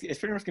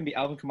pretty much going to be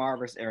Alvin Kamara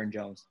versus Aaron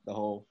Jones, the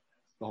whole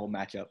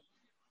matchup.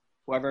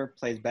 Whoever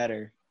plays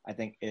better, I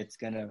think it's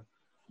going to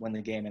win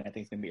the game, and I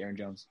think it's going to be Aaron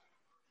Jones.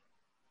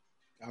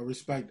 I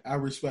respect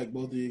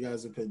both of you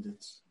guys'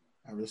 opinions.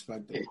 I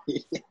respect them.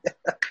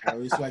 I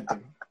respect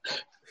them.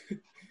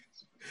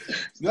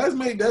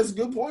 That's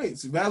good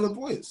points, valid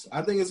points.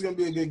 I think it's gonna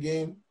be a good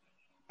game.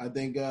 I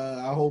think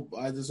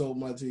I just hope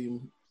my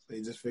team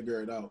they just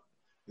figure it out.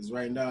 Because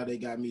right now they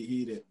got me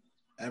heated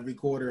every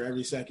quarter,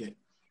 every second.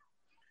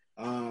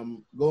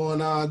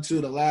 Going on to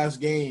the last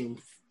game,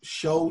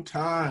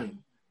 Showtime.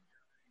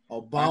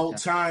 About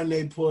time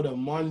they put a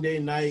Monday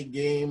night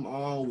game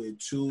on with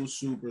 2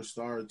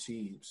 superstar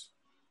teams.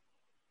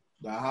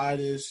 The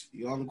hottest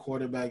young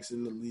quarterbacks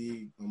in the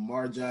league,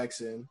 Lamar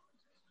Jackson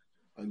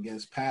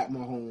against Pat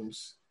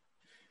Mahomes.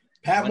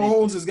 Pat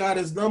Mahomes has got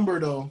his number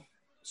though,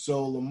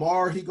 so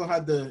Lamar he's gonna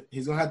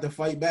have to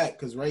fight back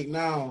because right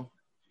now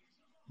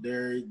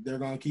they're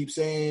gonna keep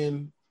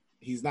saying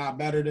he's not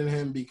better than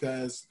him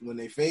because when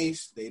they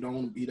face he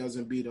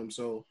doesn't beat them.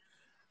 So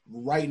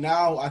right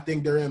now I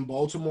think they're in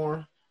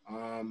Baltimore.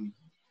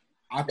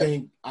 I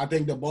think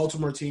the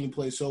Baltimore team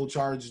plays so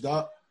charged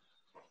up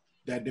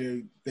that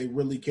they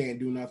really can't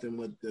do nothing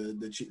with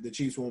the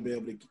Chiefs won't be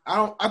able to.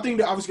 I think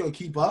they're obviously going to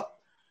keep up.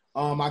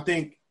 I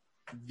think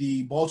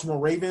the Baltimore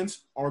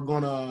Ravens are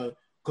going to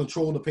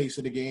control the pace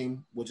of the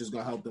game, which is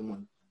going to help them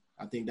win.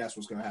 I think that's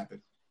what's going to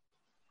happen.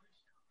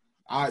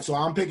 All right, so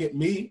I'm picking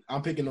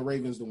the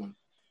Ravens to win.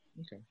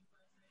 Okay.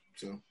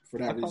 So for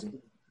that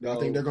reason, I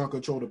think they're going to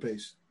control the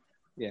pace.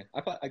 Yeah,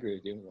 I agree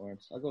with you,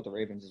 Lawrence. I'll go with the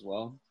Ravens as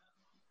well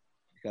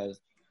because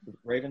the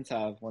Ravens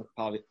have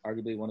probably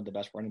arguably one of the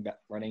best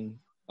running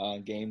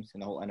games in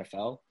the whole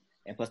NFL.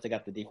 And plus, they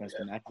got the defense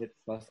to match it.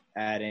 Plus,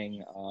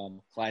 adding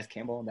Calais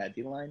Campbell in that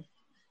D line,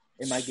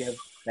 it might give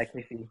that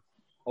Casey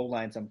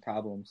O-line some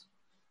problems.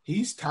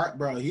 He's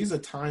a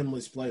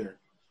timeless player.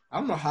 I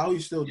don't know how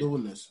he's still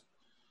doing this.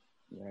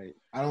 Right.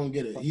 I don't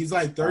get it. He's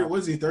like 30. What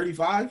is he?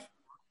 35?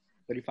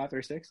 35,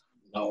 36?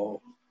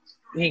 No,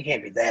 he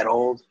can't be that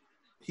old.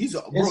 He's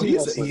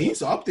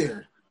up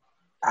there.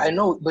 I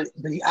know, but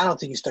I don't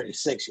think he's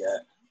 36 yet.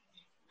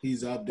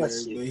 He's up there,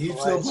 but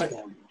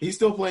he's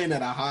still playing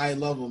at a high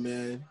level,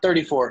 man.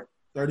 34.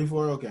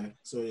 34, okay.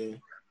 So yeah.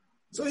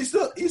 So he's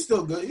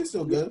still good. He's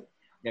still good.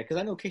 Yeah, because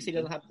I know Casey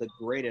doesn't have the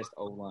greatest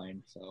O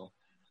line, so.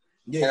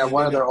 Yeah, and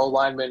one of their O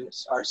linemen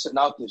are sitting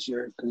out this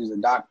year because he's a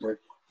doctor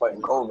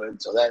fighting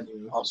COVID, so that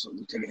also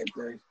take a hit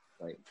there.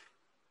 Right.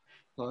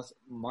 Plus,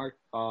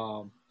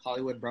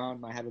 Hollywood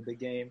Brown might have a big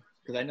game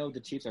because I know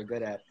the Chiefs are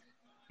good at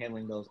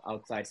handling those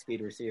outside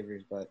speed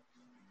receivers, but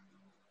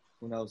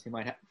who knows? He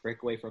might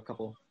break away for a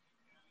couple.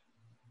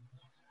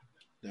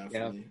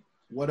 Definitely. Yeah.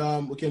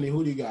 What Kenny?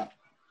 Who do you got?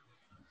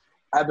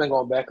 I've been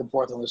going back and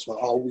forth on this one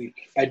all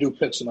week. I do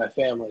picks in my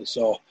family,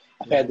 so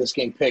I've had this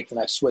game picked and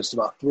I switched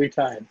about 3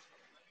 times.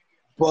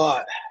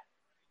 But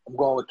I'm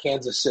going with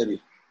Kansas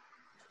City.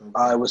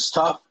 It was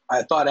tough.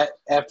 I thought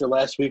after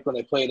last week when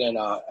they played in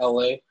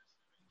L.A.,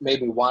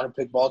 made me want to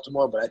pick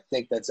Baltimore, but I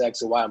think that's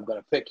actually why I'm going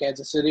to pick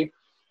Kansas City.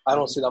 I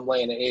don't see them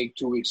laying an egg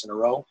 2 weeks in a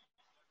row.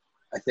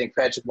 I think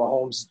Patrick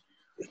Mahomes,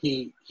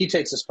 he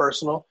takes this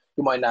personal.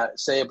 He might not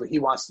say it, but he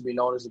wants to be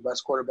known as the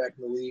best quarterback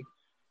in the league.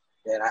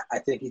 And I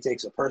think he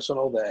takes it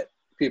personal that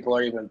people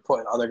are even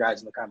putting other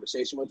guys in the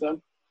conversation with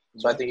him.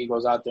 So I think he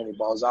goes out there and he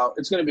balls out.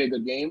 It's going to be a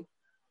good game.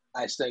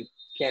 I just think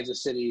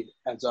Kansas City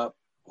ends up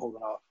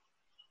holding off.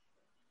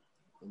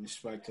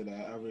 Respect to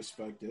that. I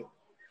respect it.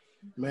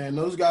 Man,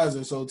 those guys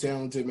are so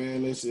talented,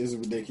 man. This is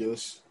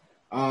ridiculous.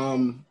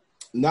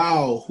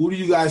 Now, who do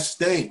you guys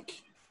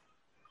think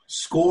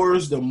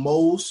scores the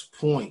most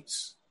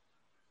points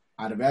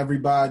out of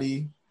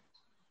everybody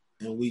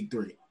in week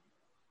 3?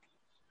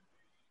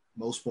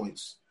 Most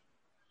points.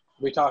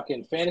 We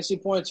talking fantasy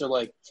points or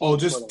like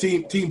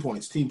team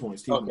points. Team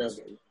points.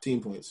 Team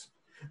points.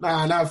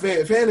 Nah,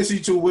 fantasy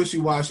too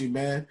wishy-washy,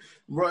 man.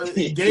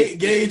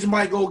 Gage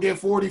might go get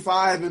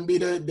 45 and be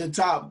the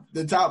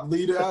top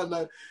leader.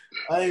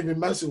 I ain't even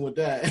messing with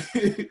that.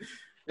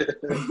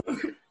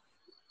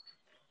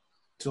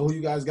 So who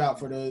you guys got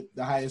for the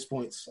highest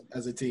points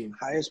as a team?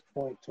 Highest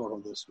point total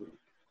this week.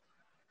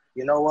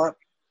 You know what?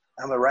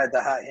 I'm going to ride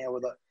the hot hand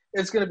with it.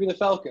 It's going to be the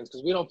Falcons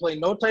because we don't play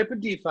no type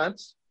of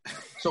defense.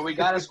 So we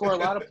got to score a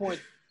lot of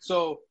points.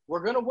 So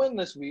we're going to win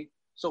this week.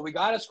 So we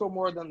got to score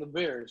more than the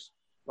Bears.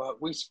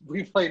 But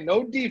we play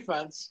no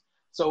defense.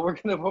 So we're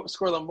going to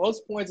score the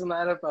most points in the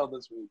NFL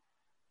this week.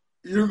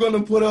 You're going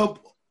to put up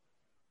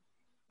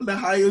the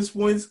highest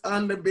points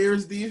on the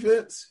Bears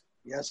defense?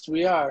 Yes,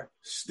 we are.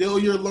 Still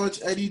your lunch,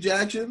 Eddie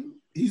Jackson?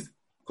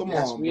 Come on,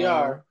 yes, we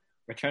are.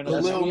 Return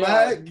the Lil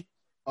Mac?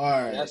 All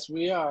right. Yes,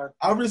 we are.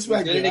 I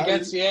respect it. We did it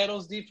against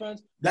Seattle's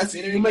defense.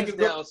 You make a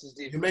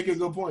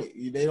good point.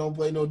 They don't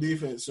play no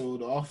defense, so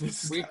the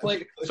offense.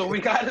 So we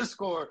got to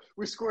score.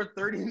 We scored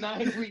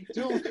 39 week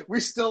 2. We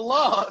still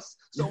lost,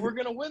 so we're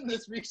gonna win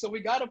this week. So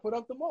we got to put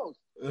up the most.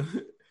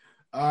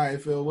 All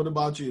right, Phil. What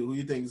about you? Who do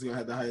you think is gonna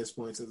have the highest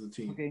points as a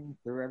team? Looking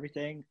through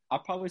everything, I'll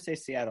probably say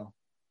Seattle.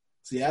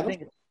 Seattle. I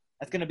think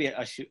that's gonna be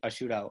a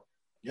shootout.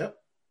 Yep.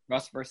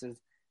 Russ versus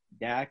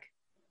Dak.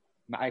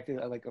 I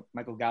feel like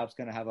Michael Gallup's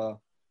gonna have a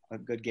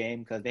good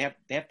game because they have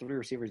 3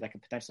 receivers that can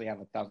potentially have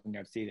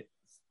 1,000-yard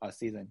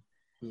season.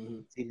 Mm-hmm.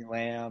 CeeDee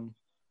Lamb,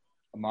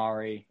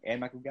 Amari, and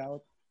Michael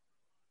Gallup.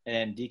 And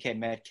then DK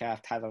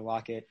Metcalf, Tyler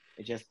Lockett.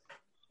 It's just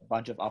a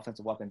bunch of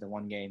offensive weapons in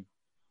one game.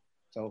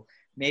 So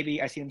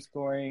maybe I see them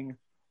scoring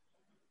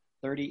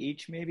 30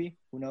 each, maybe.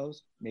 Who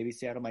knows? Maybe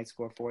Seattle might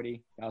score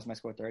 40. Dallas might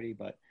score 30,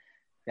 but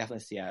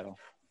definitely Seattle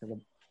because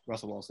of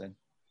Russell Wilson.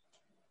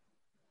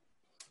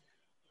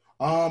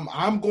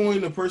 I'm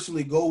going to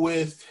personally go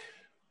with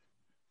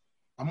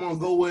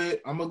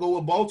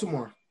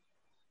Baltimore.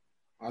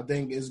 I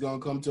think it's gonna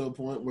come to a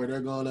point where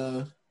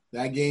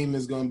that game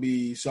is gonna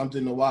be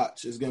something to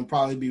watch. It's gonna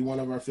probably be one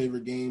of our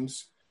favorite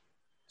games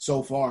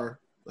so far.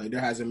 Like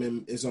there hasn't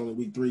been. It's only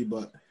week 3,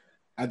 but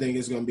I think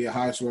it's gonna be a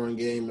high scoring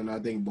game, and I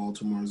think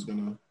Baltimore is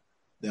gonna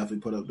definitely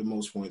put up the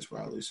most points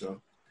probably.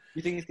 So,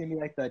 you think it's gonna be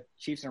like the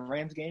Chiefs and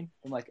Rams game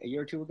from like a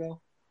year or 2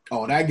 ago?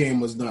 Oh, that game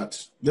was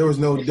nuts. There was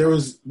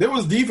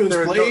defense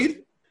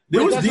played.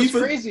 There was defense.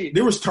 Crazy.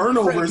 There was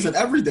turnovers and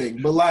everything,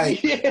 but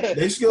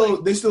they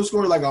still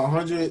scored like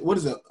 100. What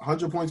is it?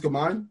 100 points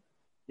combined?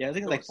 Yeah, I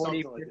think like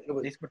 40.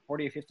 They scored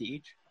 40 or 50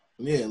 each.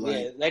 Yeah,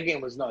 that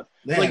game was nuts.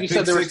 Like you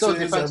said, there were still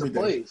defensive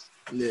plays.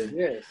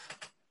 Yeah.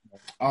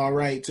 All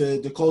right,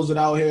 to close it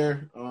out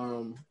here,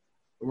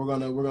 we're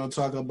gonna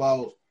talk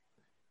about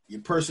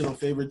your personal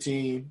favorite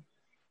team,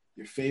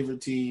 your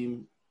favorite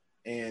team,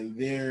 and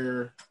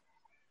their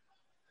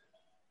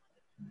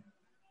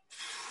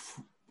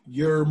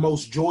your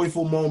most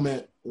joyful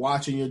moment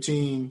watching your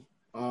team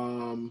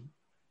in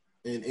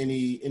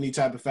any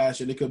type of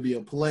fashion. It could be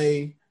a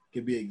play, it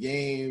could be a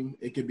game,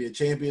 it could be a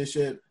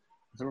championship.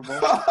 Super Bowl.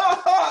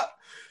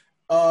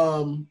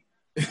 Okay.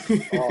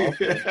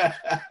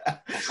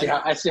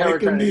 I see how we're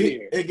trying to be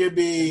here. It could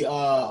be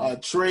a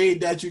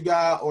trade that you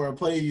got or a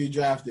player you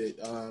drafted.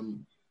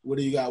 What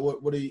do you got?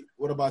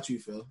 What about you,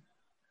 Phil?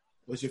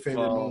 What's your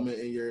favorite moment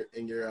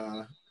in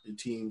your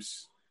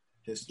team's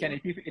history?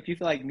 Ken, if you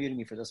feel like muting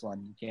me for this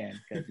one, you can,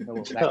 because you know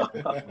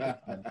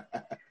what.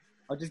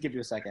 I'll just give you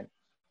a second.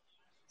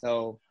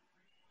 So,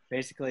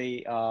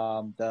 basically,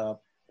 the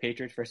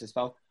Patriots versus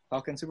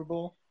Falcons Super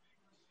Bowl.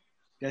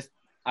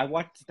 I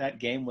watched that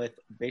game with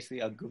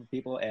basically a group of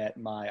people at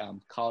my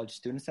college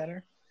student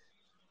center.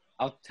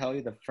 I'll tell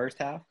you, the first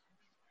half,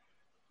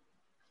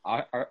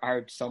 I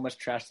heard so much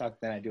trash talk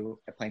than I do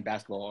at playing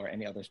basketball or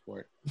any other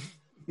sport.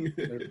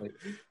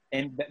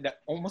 And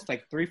almost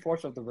like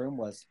 3/4 of the room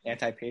was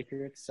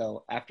anti-Patriots.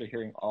 So after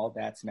hearing all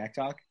that smack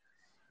talk,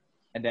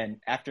 and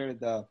then after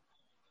the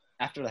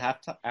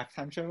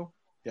halftime show,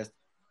 just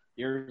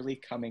eerily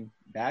coming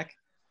back,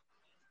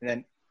 and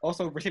then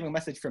also receiving a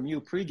message from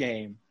you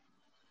pregame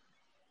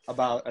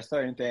about a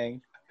certain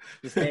thing.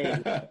 Just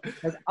saying,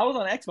 because I was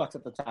on Xbox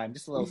at the time.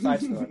 Just a little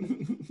side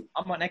story.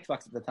 I'm on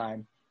Xbox at the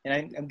time,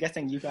 and I'm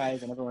guessing you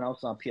guys and everyone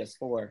else was on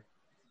PS4.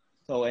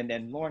 So, and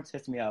then Lawrence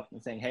hits me up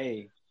and saying,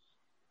 "Hey,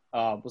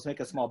 let's make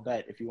a small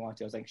bet if you want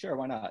to." I was like, "Sure,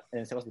 why not?"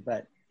 And so what's the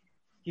bet?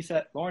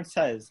 Lawrence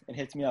says and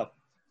hits me up,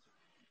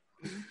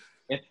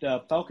 if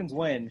the Falcons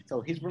win,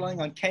 so he's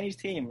relying on Kenny's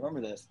team.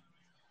 Remember this.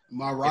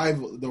 My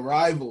rival, the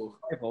rival.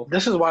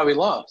 This is why we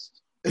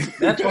lost.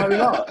 That's why we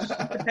lost.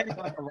 Depending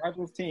on the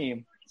rival's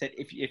team, said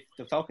if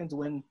the Falcons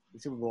win the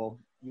Super Bowl,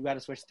 you got to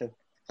switch to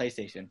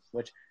PlayStation,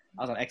 which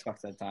I was on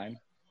Xbox at the time.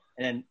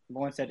 And then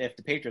Lawrence said if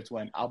the Patriots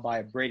win, I'll buy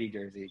a Brady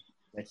jersey.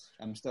 Which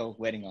I'm still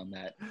waiting on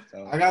that.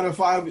 So I got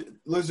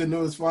listen, it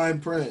was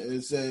fine print.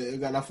 It said it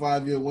got a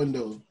 5-year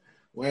window.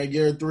 We're at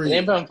year 3. It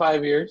ain't been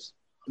 5 years.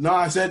 No,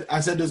 I said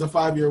there's a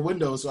 5-year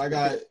window, so I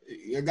got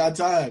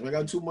time. I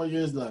got 2 more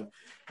years left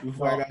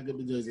before I gotta get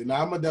the jersey.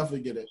 Now I'm gonna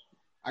definitely get it.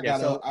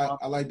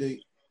 I like to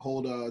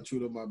hold true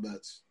to my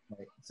bets.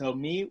 Right. So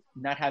me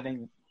not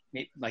having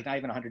not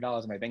even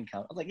 $100 in my bank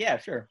account, I was like, yeah,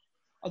 sure,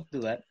 I'll do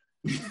that.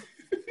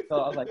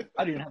 So I was like,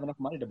 I didn't have enough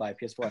money to buy a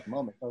PS4 at the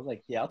moment. So I was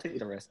like, yeah, I'll take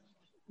the risk.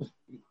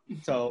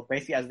 So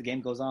basically, as the game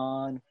goes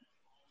on,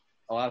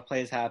 a lot of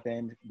plays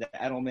happen. The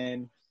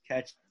Edelman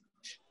catch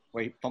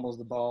where he fumbles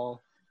the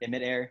ball in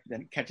midair,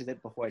 then catches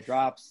it before it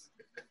drops.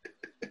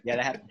 Yeah,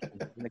 that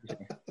happened.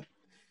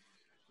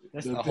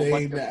 The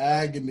pain, the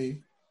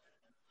agony.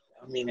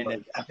 I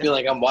mean, I feel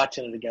like I'm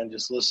watching it again,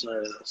 just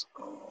listening to this.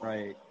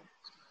 Right.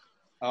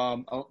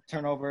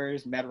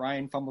 Turnovers. Matt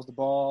Ryan fumbles the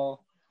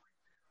ball.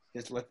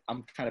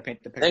 I'm trying to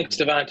paint the picture. Thanks,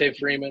 Devontae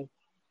Freeman.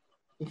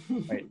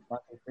 Right,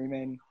 Devontae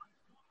Freeman.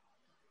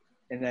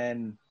 And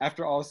then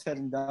after all is said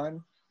and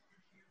done,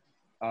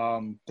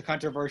 the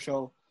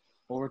controversial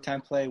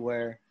overtime play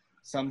where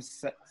some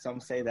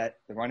say that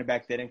the running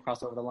back didn't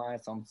cross over the line,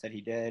 some said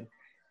he did.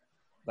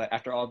 But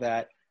after all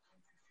that,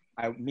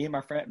 me and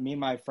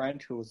my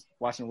friend who was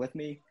watching with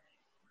me,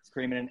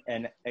 screaming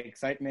in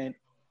excitement,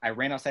 I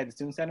ran outside the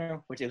student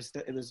center, which it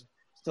was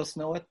still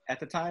snow at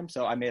the time,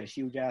 so I made a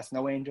huge ass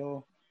snow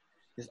angel,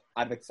 just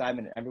out of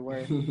excitement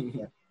everywhere.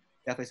 Yeah,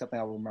 definitely something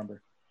I will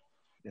remember.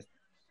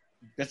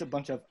 Just a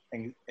bunch of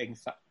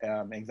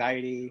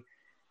anxiety,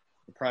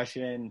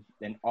 depression,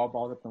 then all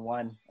balled up in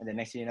one, and then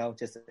next thing you know,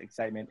 just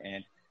excitement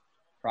and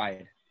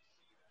pride.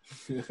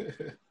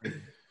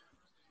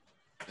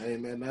 Hey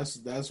man,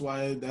 that's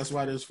why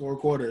there's 4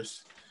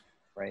 quarters.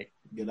 Right.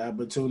 Get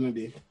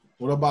opportunity.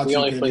 What about we you?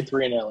 We only played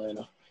 3 in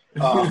Atlanta.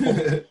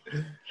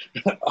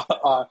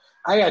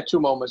 I got 2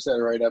 moments that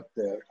are right up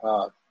there.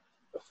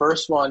 The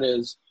first one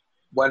is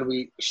when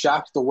we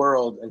shocked the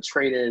world and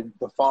traded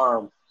the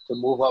farm to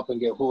move up and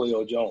get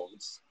Julio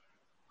Jones.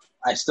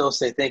 I still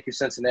say thank you,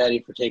 Cincinnati,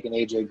 for taking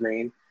A.J.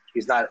 Green.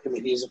 He's a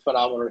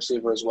phenomenal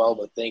receiver as well,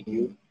 but thank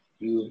you.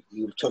 You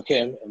took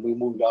him, and we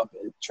moved up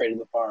and traded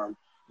the farm.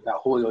 We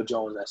got Julio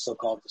Jones. I still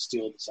call it the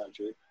steal of the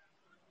century.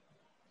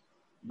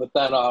 But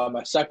then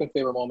my second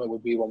favorite moment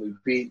would be when we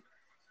beat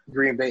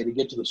Green Bay to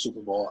get to the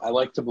Super Bowl. I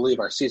like to believe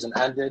our season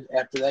ended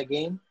after that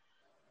game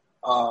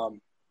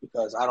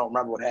because I don't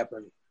remember what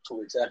happened 2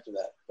 weeks after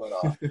that. But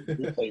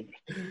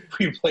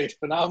we played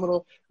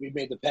phenomenal. We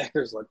made the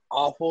Packers look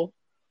awful.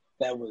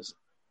 That was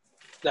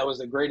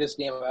the greatest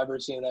game I've ever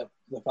seen that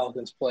the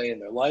Falcons play in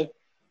their life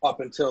up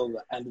until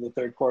the end of the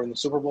third quarter in the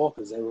Super Bowl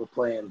because they were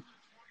playing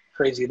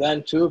crazy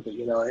then too. But,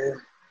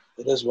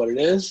 it is what it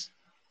is.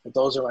 But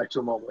those are my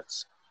 2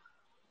 moments.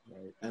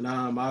 Right. And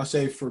I'll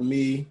say for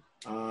me,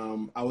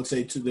 I would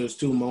say there's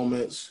 2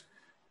 moments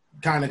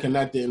kind of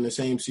connected in the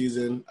same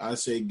season. I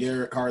say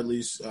Garrett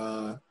Hartley's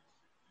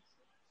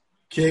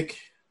kick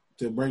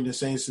to bring the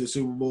Saints to the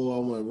Super Bowl. I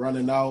went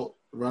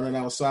running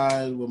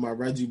outside with my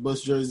Reggie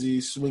Bush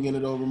jersey, swinging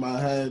it over my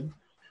head.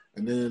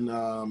 And then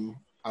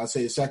I'll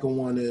say the second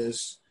one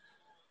is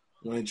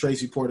when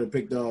Tracy Porter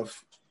picked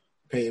off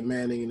Peyton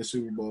Manning in the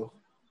Super Bowl.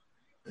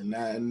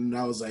 And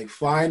I was like,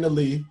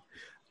 finally,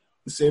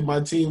 say my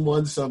team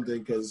won something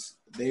because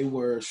they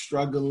were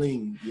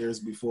struggling years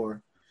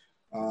before.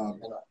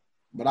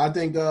 But I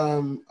think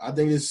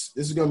this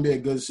is going to be a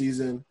good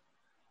season.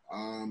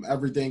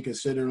 Everything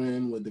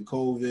considering with the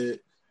COVID,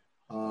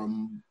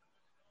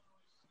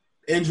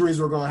 injuries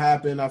were going to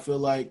happen. I feel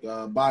like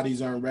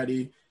bodies aren't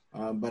ready,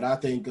 but I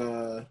think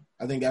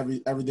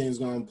everything's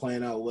going to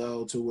plan out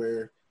well to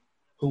where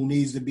who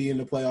needs to be in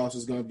the playoffs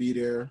is going to be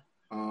there.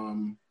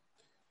 And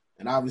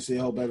obviously,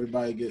 I hope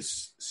everybody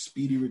gets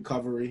speedy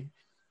recovery.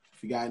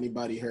 If you got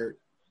anybody hurt,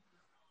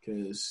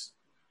 because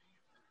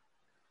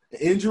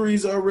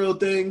injuries are a real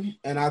thing,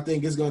 and I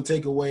think it's going to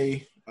take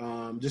away,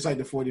 just like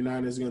the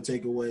 49ers, is going to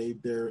take away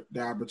their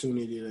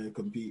opportunity to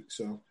compete.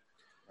 So,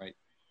 right.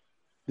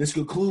 This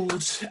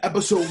concludes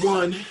episode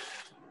 1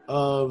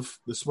 of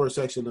the sports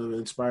section of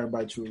Inspired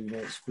by True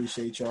Events.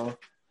 Appreciate y'all.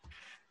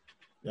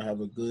 Y'all have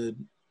a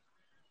good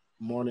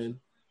morning,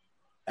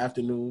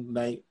 afternoon,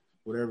 night,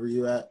 whatever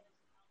you at.